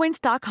 Go to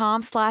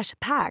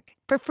quince.com/pack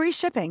for free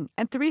shipping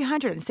and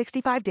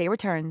 365-day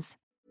returns.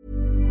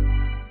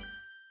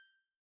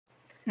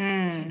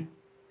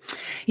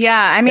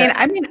 Yeah, I mean,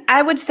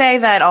 I would say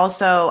that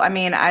also. I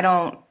mean,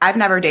 I've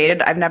never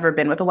dated. I've never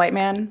been with a white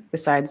man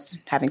besides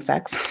having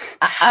sex.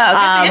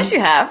 Yes, you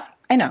have.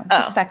 I know,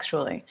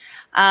 sexually.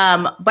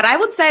 But I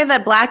would say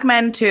that black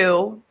men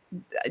too,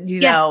 you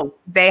know,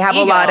 they have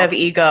a lot of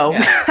ego.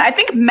 Yeah. I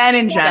think men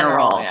in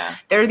general,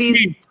 there are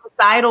these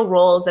societal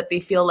roles that they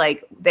feel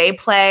like they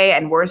play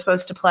and we're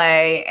supposed to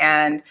play.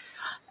 And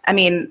I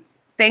mean,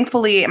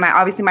 thankfully,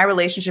 my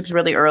relationship's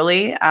really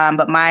early.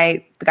 But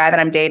the guy that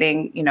I'm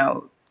dating, you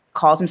know,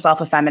 calls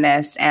himself a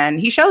feminist, and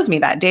he shows me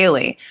that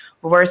daily.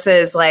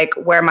 Versus like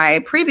where my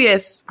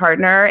previous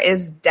partner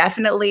is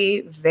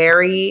definitely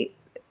very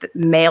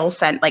male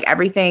sent. Like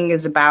everything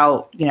is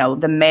about, you know,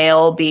 the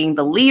male being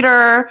the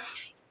leader.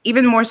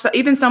 Even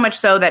so much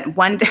so that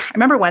I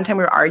remember one time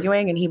we were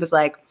arguing, and he was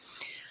like,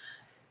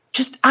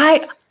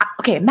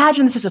 okay,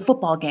 imagine this is a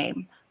football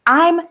game.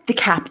 I'm the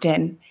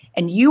captain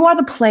and you are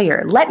the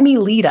player. Let me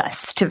lead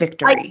us to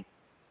victory.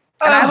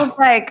 And I was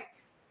like,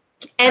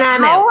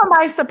 how am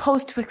I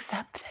supposed to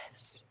accept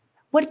this?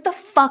 What the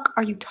fuck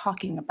are you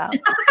talking about?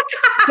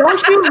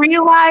 Don't you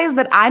realize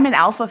that I'm an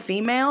alpha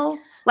female?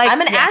 Like,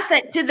 I'm an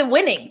asset to the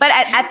winning. But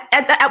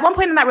at one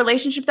point in that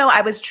relationship, though,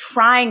 I was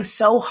trying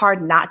so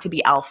hard not to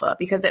be alpha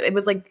because it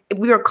was like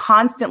we were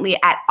constantly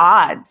at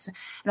odds.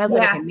 And I was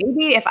like, okay,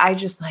 maybe if I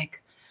just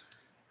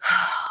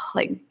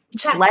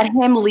just let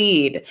him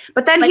lead.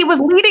 But then he was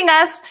leading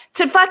us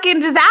to fucking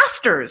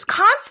disasters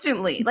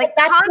constantly, like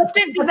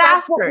constant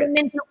disasters.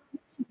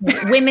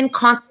 Women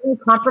constantly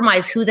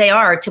compromise who they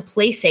are to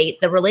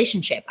placate the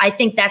relationship. I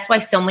think that's why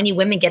so many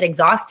women get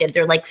exhausted.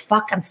 They're like,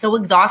 fuck, I'm so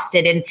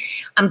exhausted and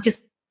I'm just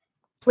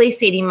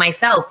placating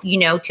myself, you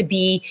know, to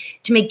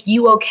make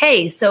you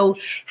okay. So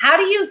how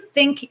do you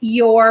think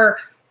your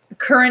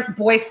current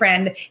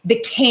boyfriend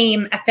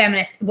became a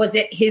feminist? Was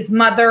it his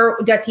mother?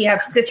 Does he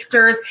have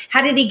sisters?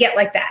 How did he get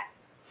like that?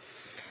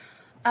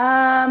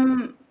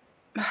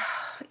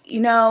 You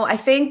know, I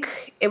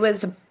think it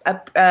was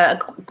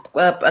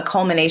a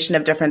culmination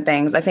of different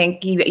things. I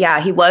think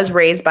he was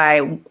raised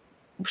by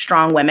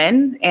strong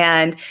women,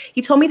 and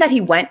he told me that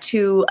he went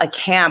to a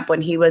camp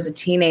when he was a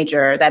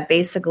teenager that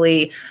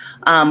basically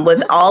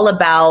was all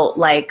about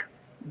like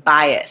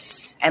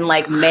bias and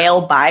like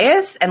male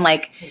bias and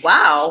like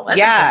wow,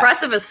 that's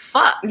impressive as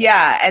fuck.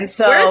 Yeah, and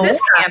so where's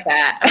this camp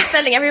at? I'm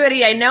sending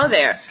everybody I know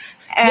there,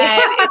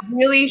 and it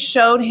really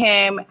showed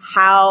him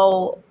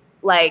how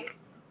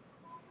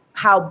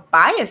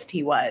biased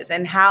he was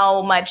and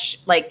how much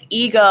like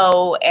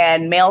ego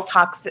and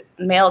toxicity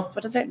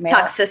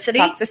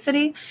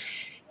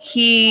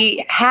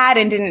he had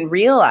and didn't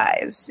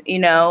realize, you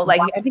know,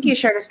 like I think he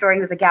shared a story.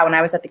 He was like, yeah, when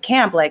I was at the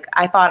camp, like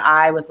I thought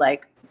I was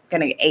like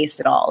going to ace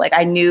it all. Like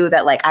I knew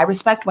that like I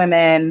respect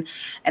women,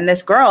 and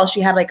this girl,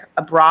 she had like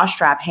a bra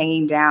strap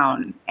hanging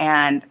down,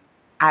 and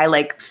I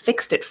like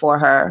fixed it for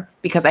her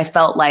because I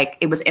felt like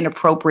it was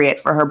inappropriate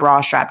for her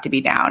bra strap to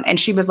be down. And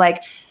she was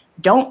like,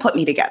 don't put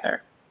me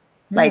together.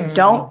 Like,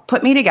 don't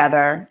put me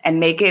together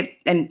and make it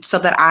and so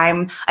that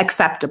I'm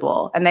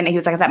acceptable. And then he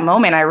was like, at that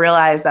moment, I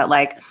realized that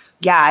like,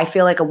 yeah, I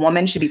feel like a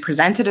woman should be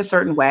presented a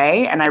certain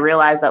way. And I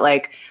realized that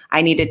like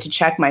I needed to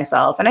check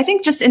myself. And I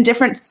think just in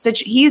different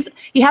situations,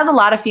 he has a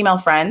lot of female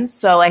friends.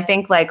 So I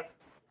think like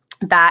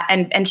that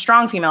and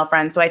strong female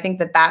friends. So I think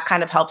that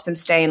kind of helps him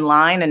stay in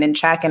line and in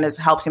check and has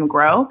helped him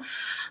grow.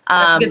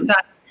 That's a good sign.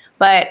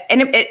 But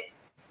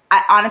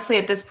I honestly,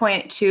 at this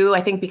point too,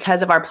 I think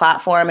because of our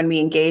platform and we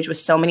engage with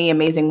so many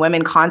amazing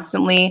women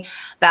constantly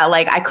that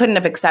like I can't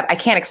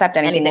accept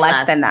anything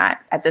less than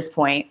that at this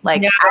point.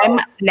 Like I'm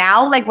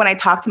now, like when I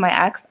talk to my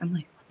ex, I'm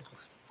like, what the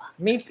fuck?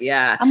 Me,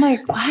 yeah. I'm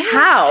like, what?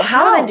 How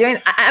was I doing?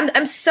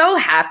 I'm so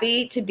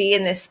happy to be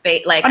in this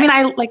space. Like, I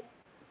mean,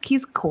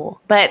 he's cool,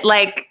 but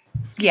like,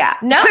 yeah,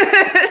 no,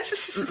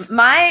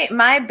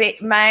 my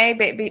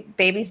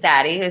baby's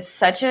daddy is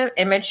such an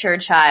immature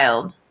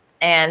child.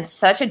 And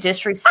such a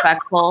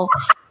disrespectful,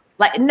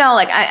 I don't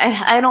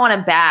want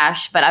to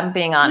bash, but I'm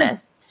being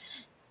honest.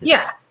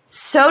 Yeah.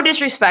 So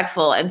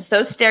disrespectful and so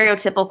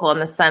stereotypical in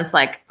the sense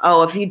like,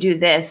 oh, if you do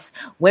this,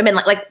 women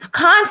like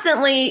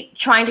constantly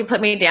trying to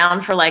put me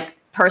down for like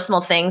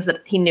personal things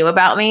that he knew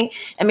about me.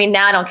 I mean,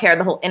 now I don't care.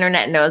 The whole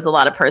internet knows a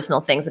lot of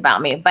personal things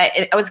about me, but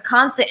I was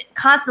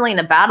constantly in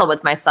a battle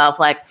with myself.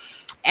 Like,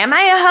 am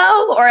I a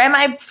hoe or am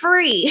I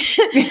free?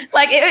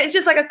 Like it's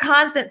just like a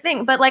constant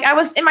thing. But like I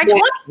was in my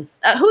 20s.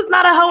 Who's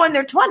not a hoe in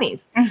their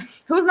 20s?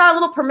 Who's not a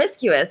little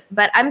promiscuous?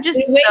 But I'm just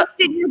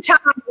wasted your time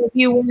if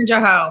you weren't a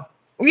hoe.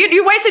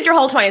 You wasted your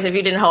whole 20s if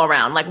you didn't hoe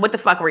around. Like what the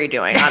fuck were you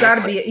doing? You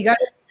gotta be. And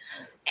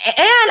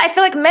I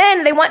feel like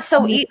men, they want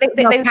so Pat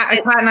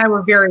and I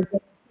were very.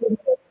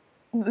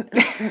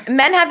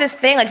 Men have this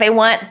thing like they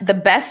want the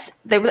best.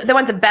 They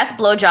want the best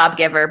blowjob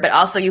giver, but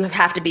also you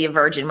have to be a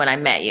virgin when I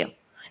met you.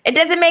 It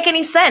doesn't make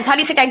any sense. How do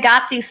you think I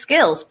got these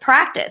skills?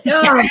 Practice.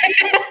 No.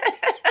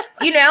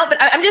 You know, but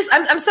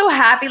I'm so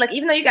happy. Like,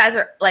 even though you guys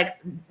are like,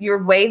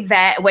 you're way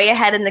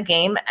ahead in the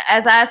game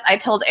as us. I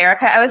told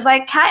Erica, I was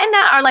like, Kat and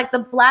Nat are like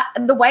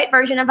the white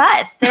version of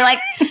us. They're like,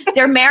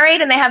 they're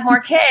married and they have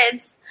more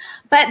kids,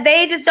 but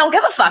they just don't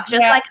give a fuck,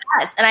 just like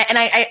us. And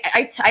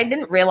I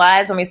didn't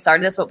realize when we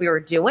started this what we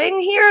were doing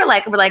here.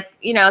 Like, we're like,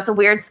 you know, it's a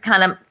weird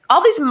kind of.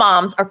 All these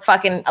moms are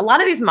fucking, a lot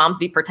of these moms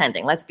be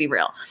pretending, let's be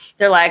real.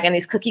 They're like in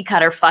these cookie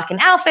cutter fucking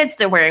outfits.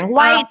 They're wearing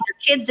white.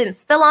 Their kids didn't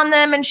spill on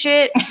them and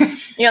shit.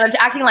 You know, they're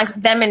acting like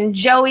them and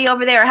Joey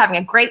over there are having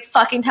a great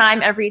fucking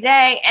time every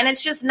day. And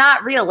it's just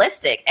not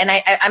realistic. And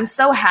I'm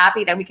so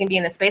happy that we can be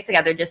in this space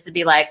together just to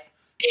be like,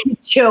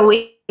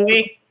 Joey.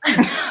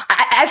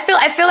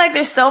 I feel like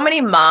there's so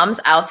many moms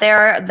out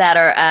there that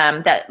are,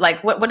 that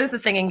like, what is the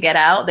thing in Get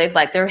Out?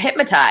 They're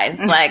hypnotized.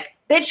 Like,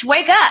 bitch,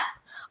 wake up.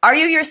 Are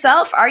you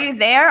yourself? Are you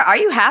there? Are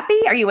you happy?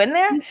 Are you in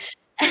there?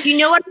 You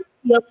know what I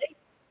feel like?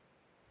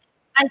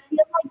 I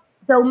feel like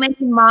so many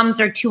moms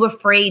are too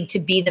afraid to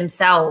be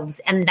themselves.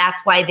 And that's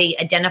why they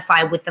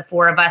identify with the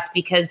four of us,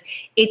 because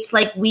it's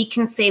like we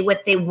can say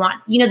what they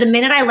want. You know, the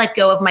minute I let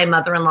go of my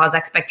mother-in-law's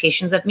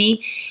expectations of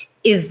me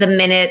is the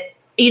minute,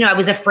 you know, I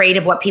was afraid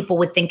of what people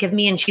would think of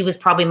me. And she was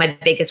probably my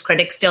biggest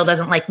critic, still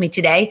doesn't like me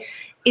today.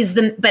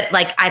 But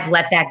like, I've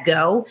let that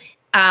go.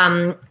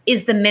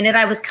 Is the minute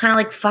I was kind of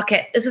like, fuck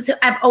it. This is who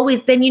I've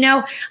always been, you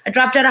know. I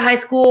dropped out of high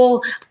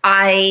school.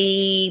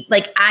 I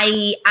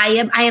am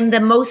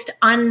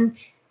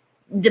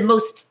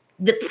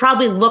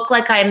probably look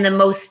like I am the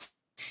most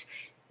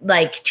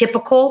like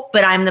typical,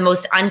 but I'm the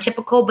most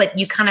untypical. But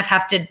you kind of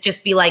have to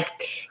just be like,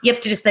 you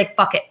have to just like,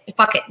 fuck it.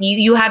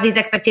 You have these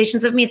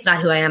expectations of me. It's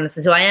not who I am. This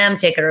is who I am.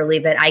 Take it or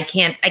leave it. I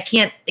can't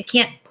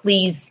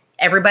please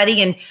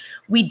everybody. And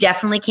we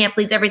definitely can't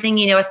please everything,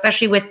 you know,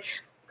 especially with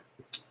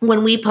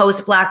when we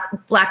post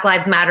Black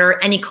Lives Matter,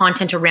 any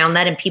content around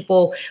that, and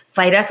people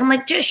fight us, I'm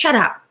like, just shut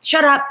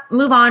up,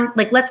 move on.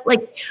 Like, let's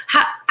like,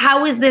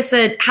 how is this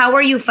how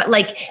are you,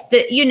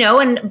 you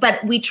know,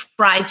 but we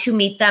try to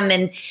meet them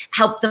and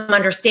help them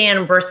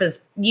understand versus,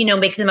 you know,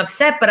 make them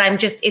upset. But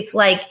it's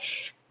like,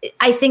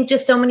 I think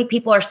just so many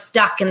people are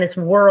stuck in this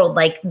world,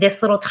 like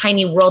this little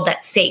tiny world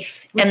that's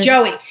safe. With and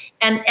Joey.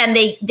 And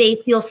they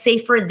feel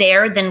safer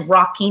there than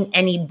rocking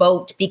any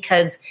boat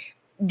because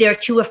they're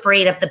too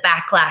afraid of the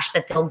backlash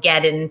that they'll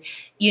get. And,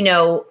 you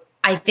know,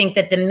 I think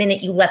that the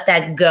minute you let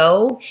that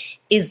go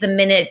is the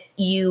minute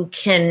you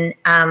can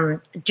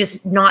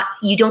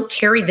you don't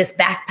carry this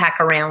backpack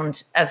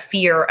around of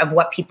fear of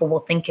what people will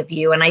think of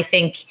you. And I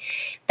think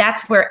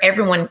that's where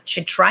everyone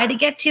should try to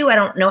get to. I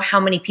don't know how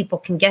many people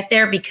can get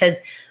there because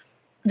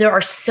there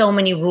are so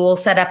many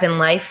rules set up in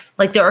life.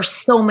 Like there are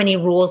so many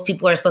rules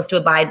people are supposed to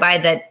abide by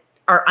that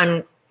are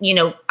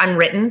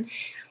unwritten.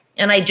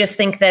 And I just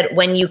think that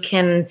when you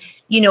can,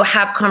 you know,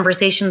 have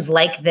conversations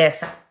like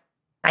this,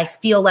 I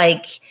feel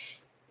like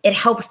it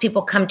helps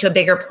people come to a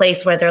bigger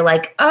place where they're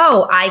like,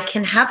 oh, I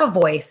can have a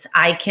voice.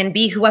 I can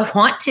be who I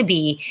want to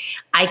be.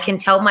 I can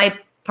tell my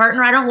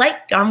partner I don't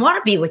want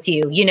to be with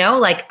you. You know,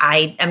 like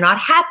I am not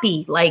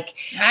happy. Like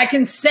I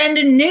can send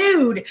a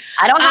nude.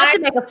 I don't have to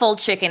make a full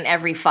chicken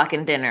every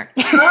fucking dinner.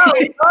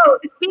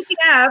 Speaking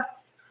of,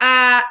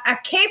 a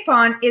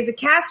capon is a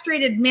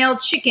castrated male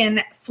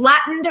chicken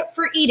flattened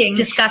for eating.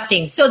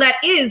 Disgusting. So that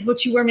is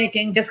what you were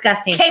making.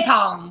 Disgusting.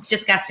 Capons.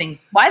 Disgusting.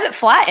 Why is it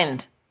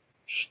flattened?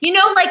 You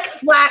know, like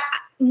flat.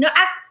 No,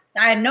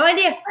 I had no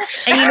idea.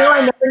 And you know,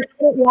 I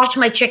don't wash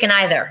my chicken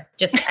either.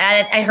 Just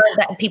I heard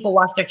that people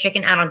wash their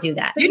chicken. I don't do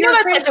that. You know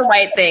that's such a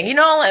white thing. You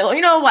know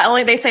what?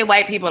 Only they say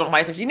white people don't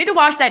wash their chicken. You need to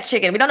wash that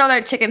chicken. We don't know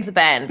that chicken's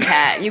been,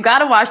 Kat. You got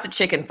to wash the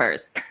chicken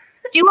first.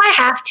 Do I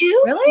have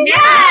to? Really?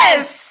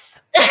 Yes.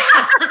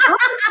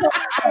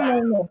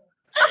 Oh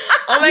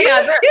my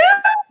God.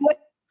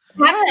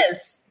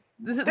 Yes.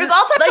 There's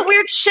all types of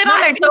weird shit on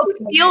there. So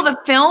you feel the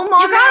film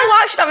on you gotta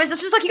wash them. It's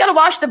just like you gotta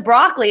wash the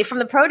broccoli from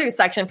the produce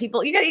section.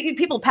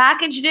 People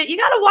packaged it. You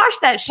gotta wash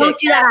that shit. Don't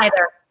do that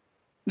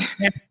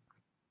either.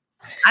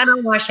 I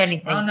don't wash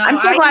anything. Oh, no. I'm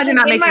so glad you're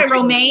not making my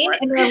romaine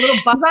and there are little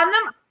bugs on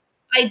them.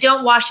 I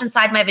don't wash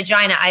inside my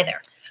vagina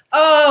either.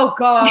 Oh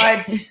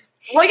God.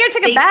 Well, you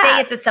gotta take a bath. They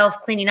say it's a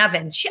self-cleaning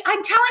oven.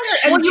 I'm telling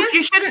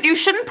her. You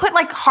shouldn't put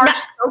like harsh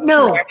soap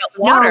no, in there,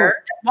 but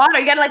water. Water.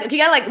 You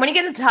gotta when you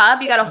get in the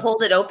tub, you gotta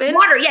hold it open.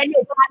 Water, yeah,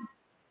 no,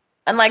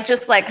 and like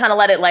just like kind of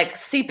let it like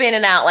seep in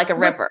and out like a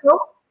river.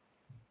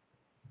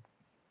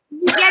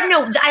 Yeah,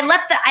 no, I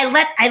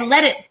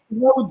let it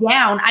flow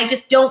down. I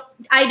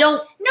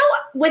don't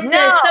with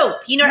the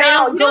soap. You know, I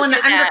don't go in the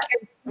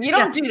undercarriage. You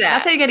don't do that.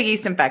 That's how you get a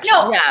yeast infection.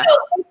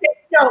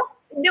 No,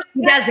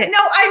 does it? No,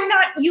 I'm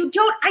not. You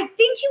don't. I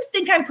think you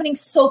think I'm putting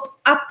soap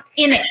up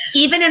in it.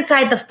 Even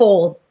inside the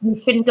fold,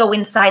 you shouldn't go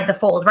inside the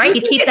fold, right?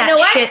 You keep that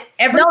shit.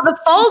 No, the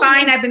fold.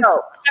 Fine. I've been.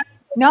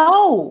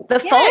 No,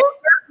 the fold.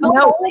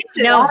 No.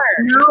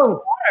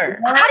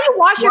 How do you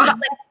wash your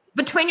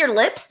between your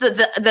lips?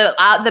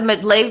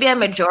 The labia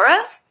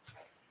majora.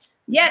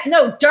 Yeah,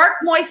 no, dark,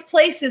 moist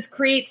places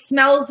create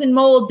smells and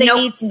mold. They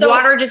need soap.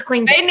 Water just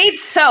cleans They need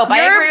soap.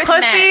 I agree Your with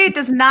pussy Nat.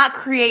 does not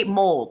create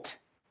mold.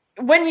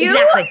 When you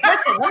Exactly.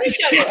 listen, let me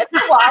show you. If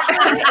you're washing,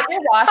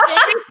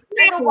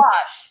 here's a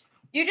wash.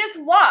 You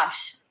just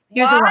wash.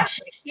 Here's a wash.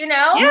 You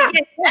know? Yeah.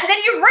 And then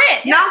you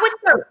rinse. Not with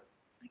soap.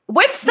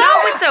 With soap.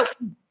 Not with soap.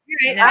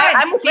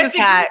 I'm with you,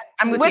 Kat.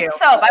 I'm with you.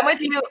 soap. I'm with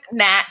you,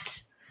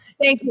 Nat.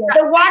 Thank you.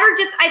 The water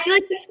just, I feel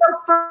like the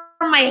soap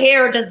from my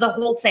hair does the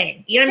whole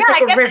thing. You know, it's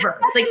like a river.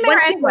 It's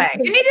like once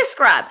You need to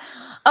scrub.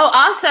 Oh,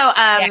 also,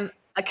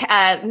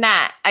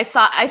 Nat, I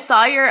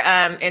saw your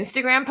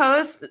Instagram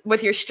post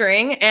with your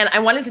string, and I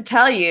wanted to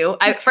tell you.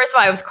 First of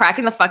all, I was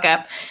cracking the fuck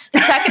up.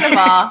 Second of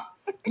all,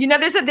 you know,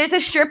 there's a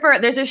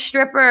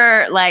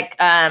stripper like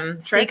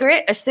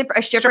secret, a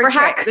stripper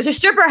hack. There's a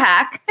stripper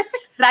hack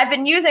that I've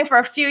been using for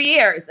a few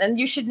years, and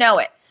you should know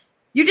it.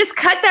 You just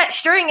cut that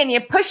string and you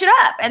push it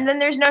up, and then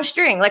there's no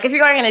string. Like if you're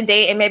going on a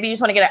date and maybe you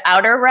just want to get an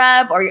outer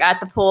rub, or you're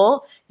at the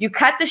pool, you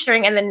cut the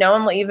string, and then no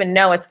one will even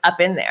know it's up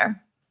in there.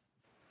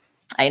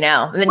 I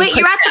know. And then wait,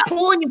 you're at the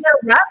pool and you get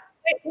rubbed?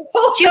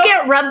 Did you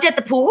get rubbed at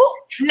the pool?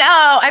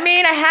 No, I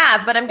mean I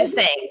have, but I'm just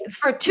saying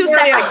for 2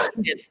 seconds.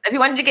 If you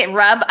wanted to get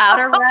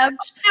outer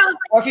rubbed,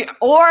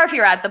 or if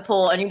you're at the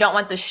pool and you don't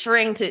want the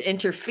string to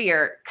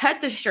interfere,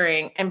 cut the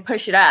string and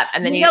push it up,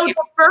 and then you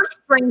the first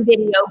string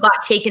video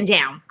got taken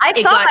down. I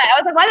saw that.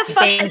 I was like, why the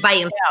fuck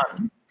is it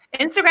down?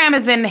 Instagram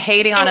has been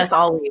hating on us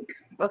all week.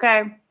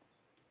 Okay,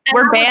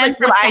 we're banned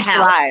from IG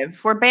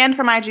Live. We're banned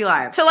from IG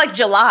Live till like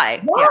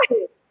July. Yeah.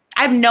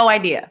 I have no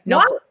idea.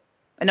 No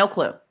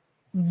clue.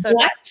 So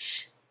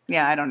what?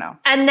 Yeah, I don't know.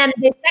 And then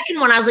the second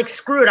one, I was like,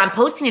 screw it. I'm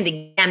posting it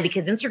again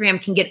because Instagram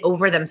can get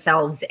over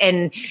themselves.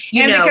 And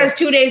you know, because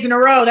 2 days in a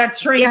row, that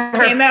string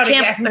came out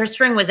again. Her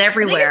string was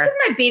everywhere. Because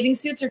my bathing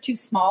suits are too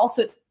small,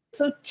 so it's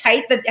so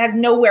tight that it has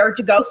nowhere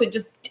to go, so it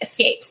just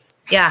escapes.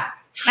 Yeah.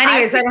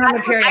 Anyways, I don't have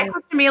a period. I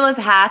took Jamila's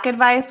hack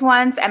advice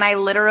once, and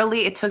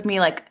it took me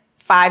like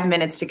 5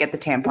 minutes to get the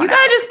tampon. You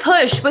gotta just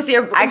push with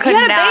your. I could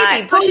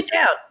not push it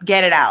down,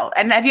 get it out.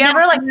 And have you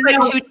ever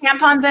put 2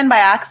 tampons in by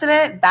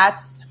accident?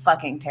 That's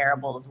fucking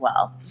terrible as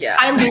well. Yeah,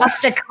 I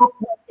lost a cup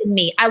in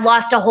me. I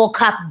lost a whole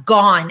cup,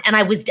 gone, and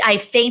I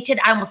fainted.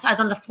 I was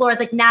on the floor. I was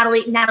like,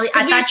 Natalie.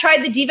 I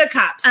tried the Diva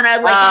cups, and I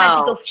had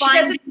to go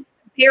find.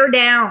 Bear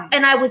down,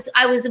 and I was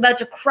about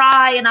to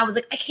cry, and I was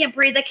like, I can't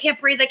breathe,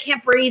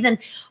 and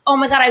oh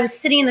my god, I was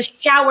sitting in the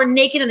shower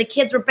naked, and the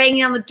kids were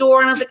banging on the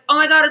door, and I was like, oh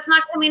my god, it's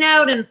not coming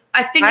out, and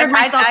I fingered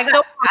myself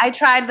so. I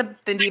tried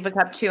the Diva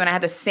cup too, and I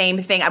had the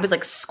same thing. I was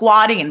like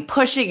squatting and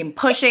pushing.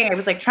 I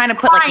was like trying to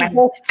put like my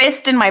whole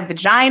fist in my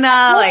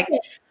vagina, like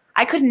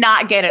I could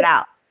not get it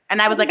out,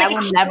 and I was like, I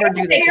will never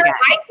do this again.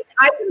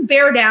 I can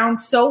bear down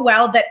so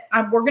well that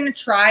we're going to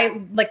try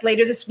like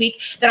later this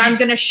week that I'm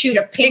going to shoot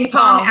a ping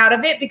pong out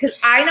of it because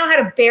I know how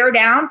to bear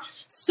down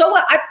so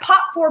well. I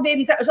popped 4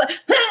 babies out. I was like,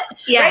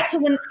 yeah. Right. So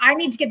when I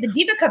need to get the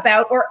Diva cup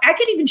out, or I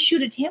could even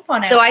shoot a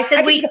tampon out. So I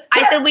said we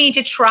need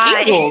to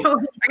try.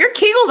 Kegels. Your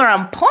Kegels are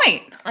on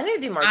point. I need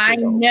to do more. I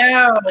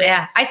know.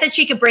 Yeah. I said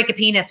she could break a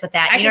penis with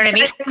that. You know what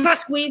I mean?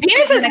 Squeeze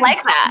penis is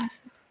like that.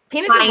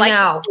 Penis is like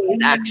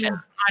action.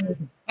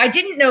 I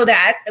didn't know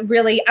that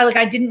really.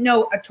 I didn't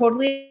know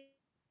totally.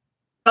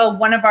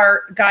 One of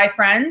our guy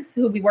friends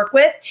who we work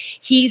with,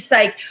 he's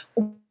like,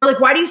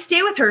 why do you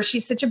stay with her?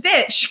 She's such a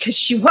bitch, because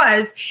she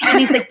was. And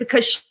he's like,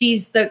 because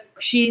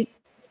she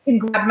can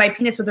grab my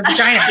penis with her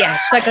vagina. Yeah,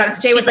 so I gotta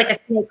stay with like a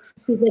snake.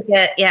 She's like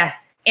a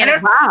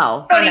And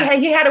wow.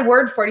 He had a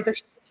word for it. He's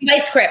like,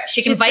 vice grip.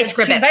 She can vice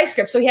grip it. Vice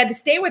grip. So he had to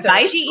stay with her.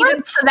 So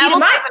that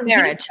will save a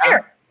marriage.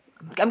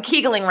 I'm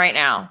Kegeling right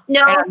now.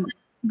 No.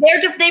 They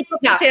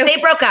broke up. They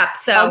broke up.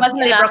 So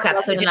they broke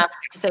up. So enough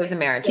to save the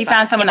marriage. He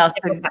found someone else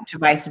to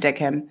vice dick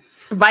him.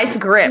 Vice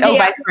grip. Oh,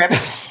 vice grip.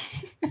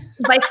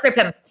 Vice grip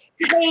him.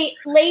 Hey,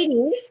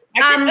 ladies.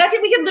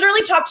 We could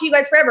literally talk to you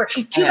guys forever.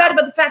 Too bad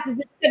about the fact that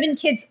the 7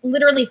 kids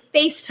literally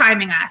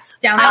FaceTiming us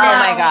down there. Oh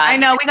my god! I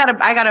know.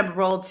 I gotta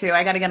roll too.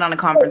 I gotta get on a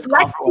conference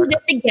call. Let's do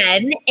this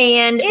again,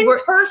 and in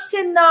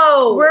person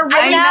though. We're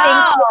really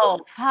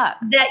thankful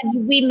that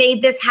we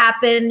made this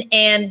happen,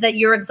 and that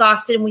you're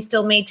exhausted, and we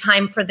still made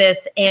time for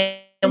this, and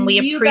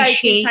we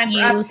appreciate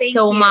you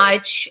so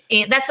much.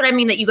 And that's what I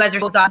mean. That you guys are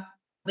so exhausted,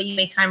 but you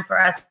made time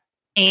for us,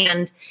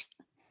 and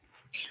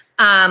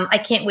I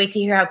can't wait to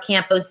hear how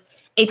camp goes.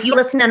 If you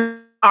listen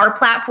on our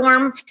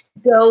platform,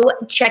 go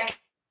check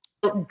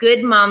out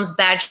Good Moms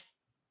Bad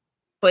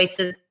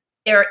Choices.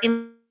 Their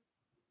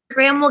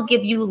Instagram will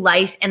give you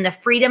life and the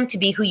freedom to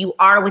be who you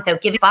are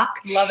without giving a fuck.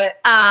 Love it.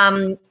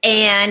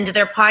 And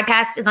their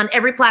podcast is on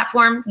every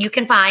platform you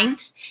can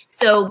find.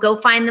 So go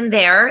find them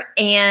there,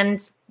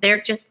 and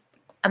they're just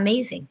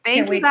amazing.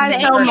 Thank you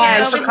guys so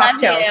much.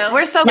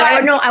 We're so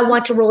glad. No, I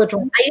want to roll a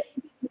joint.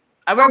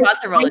 I want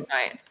to roll a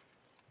joint.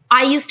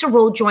 I used to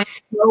roll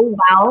joints so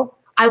well.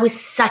 I was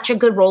such a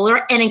good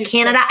roller. And in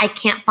Canada, I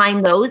can't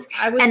find those.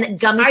 And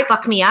gummies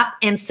fuck me up.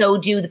 And so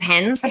do the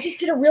pens. I just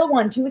did a real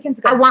one 2 weekends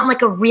ago. I want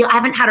I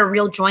haven't had a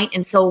real joint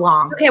in so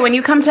long. Okay, when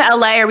you come to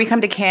LA or we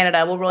come to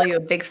Canada, we'll roll you a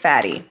big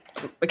fatty.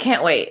 We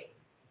can't wait.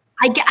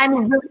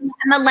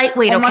 I'm a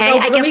lightweight, Oh my okay?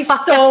 God, I we're get gonna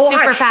fucked be so up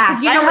super high.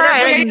 fast. You know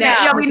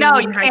what? We know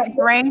you can't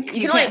drink.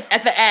 You can only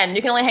at the end.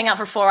 You can only hang out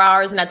for 4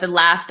 hours, and at the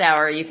last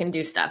hour, you can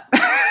do stuff.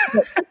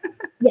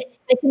 Yeah,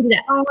 I can do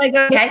that. Oh my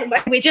God.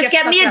 Okay? Just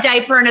get me a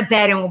diaper and a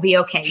bed and we'll be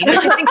okay. You know,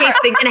 just in case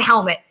and a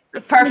helmet.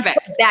 Perfect.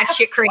 That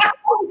shit crazy.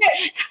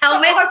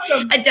 Helmet,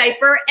 Awesome. a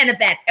diaper, and a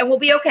bed, and we'll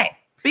be okay.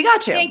 We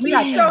got you. Thank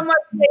you so much,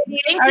 baby.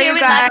 Thank you.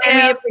 We love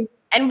you.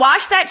 And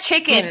wash that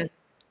chicken.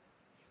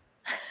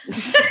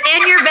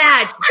 And your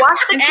vag. Wash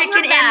the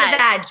chicken and the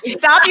vag.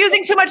 Stop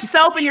using too much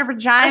soap in your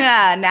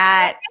vagina,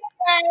 Nat.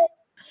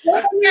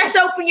 Use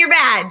soap in your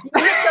vag.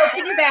 Use soap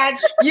in your vag.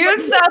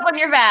 Use soap on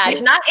your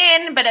vag. Not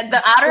in, but at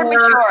the outer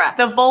majora.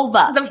 The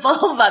vulva. The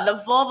vulva.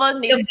 The vulva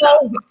needs The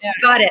vulva.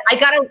 Got it. I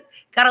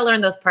gotta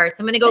learn those parts.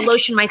 I'm gonna go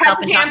lotion myself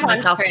and talk to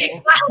myself.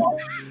 Training.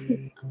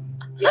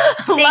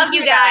 Thank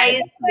you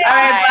guys. All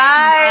right,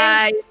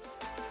 bye. Bye.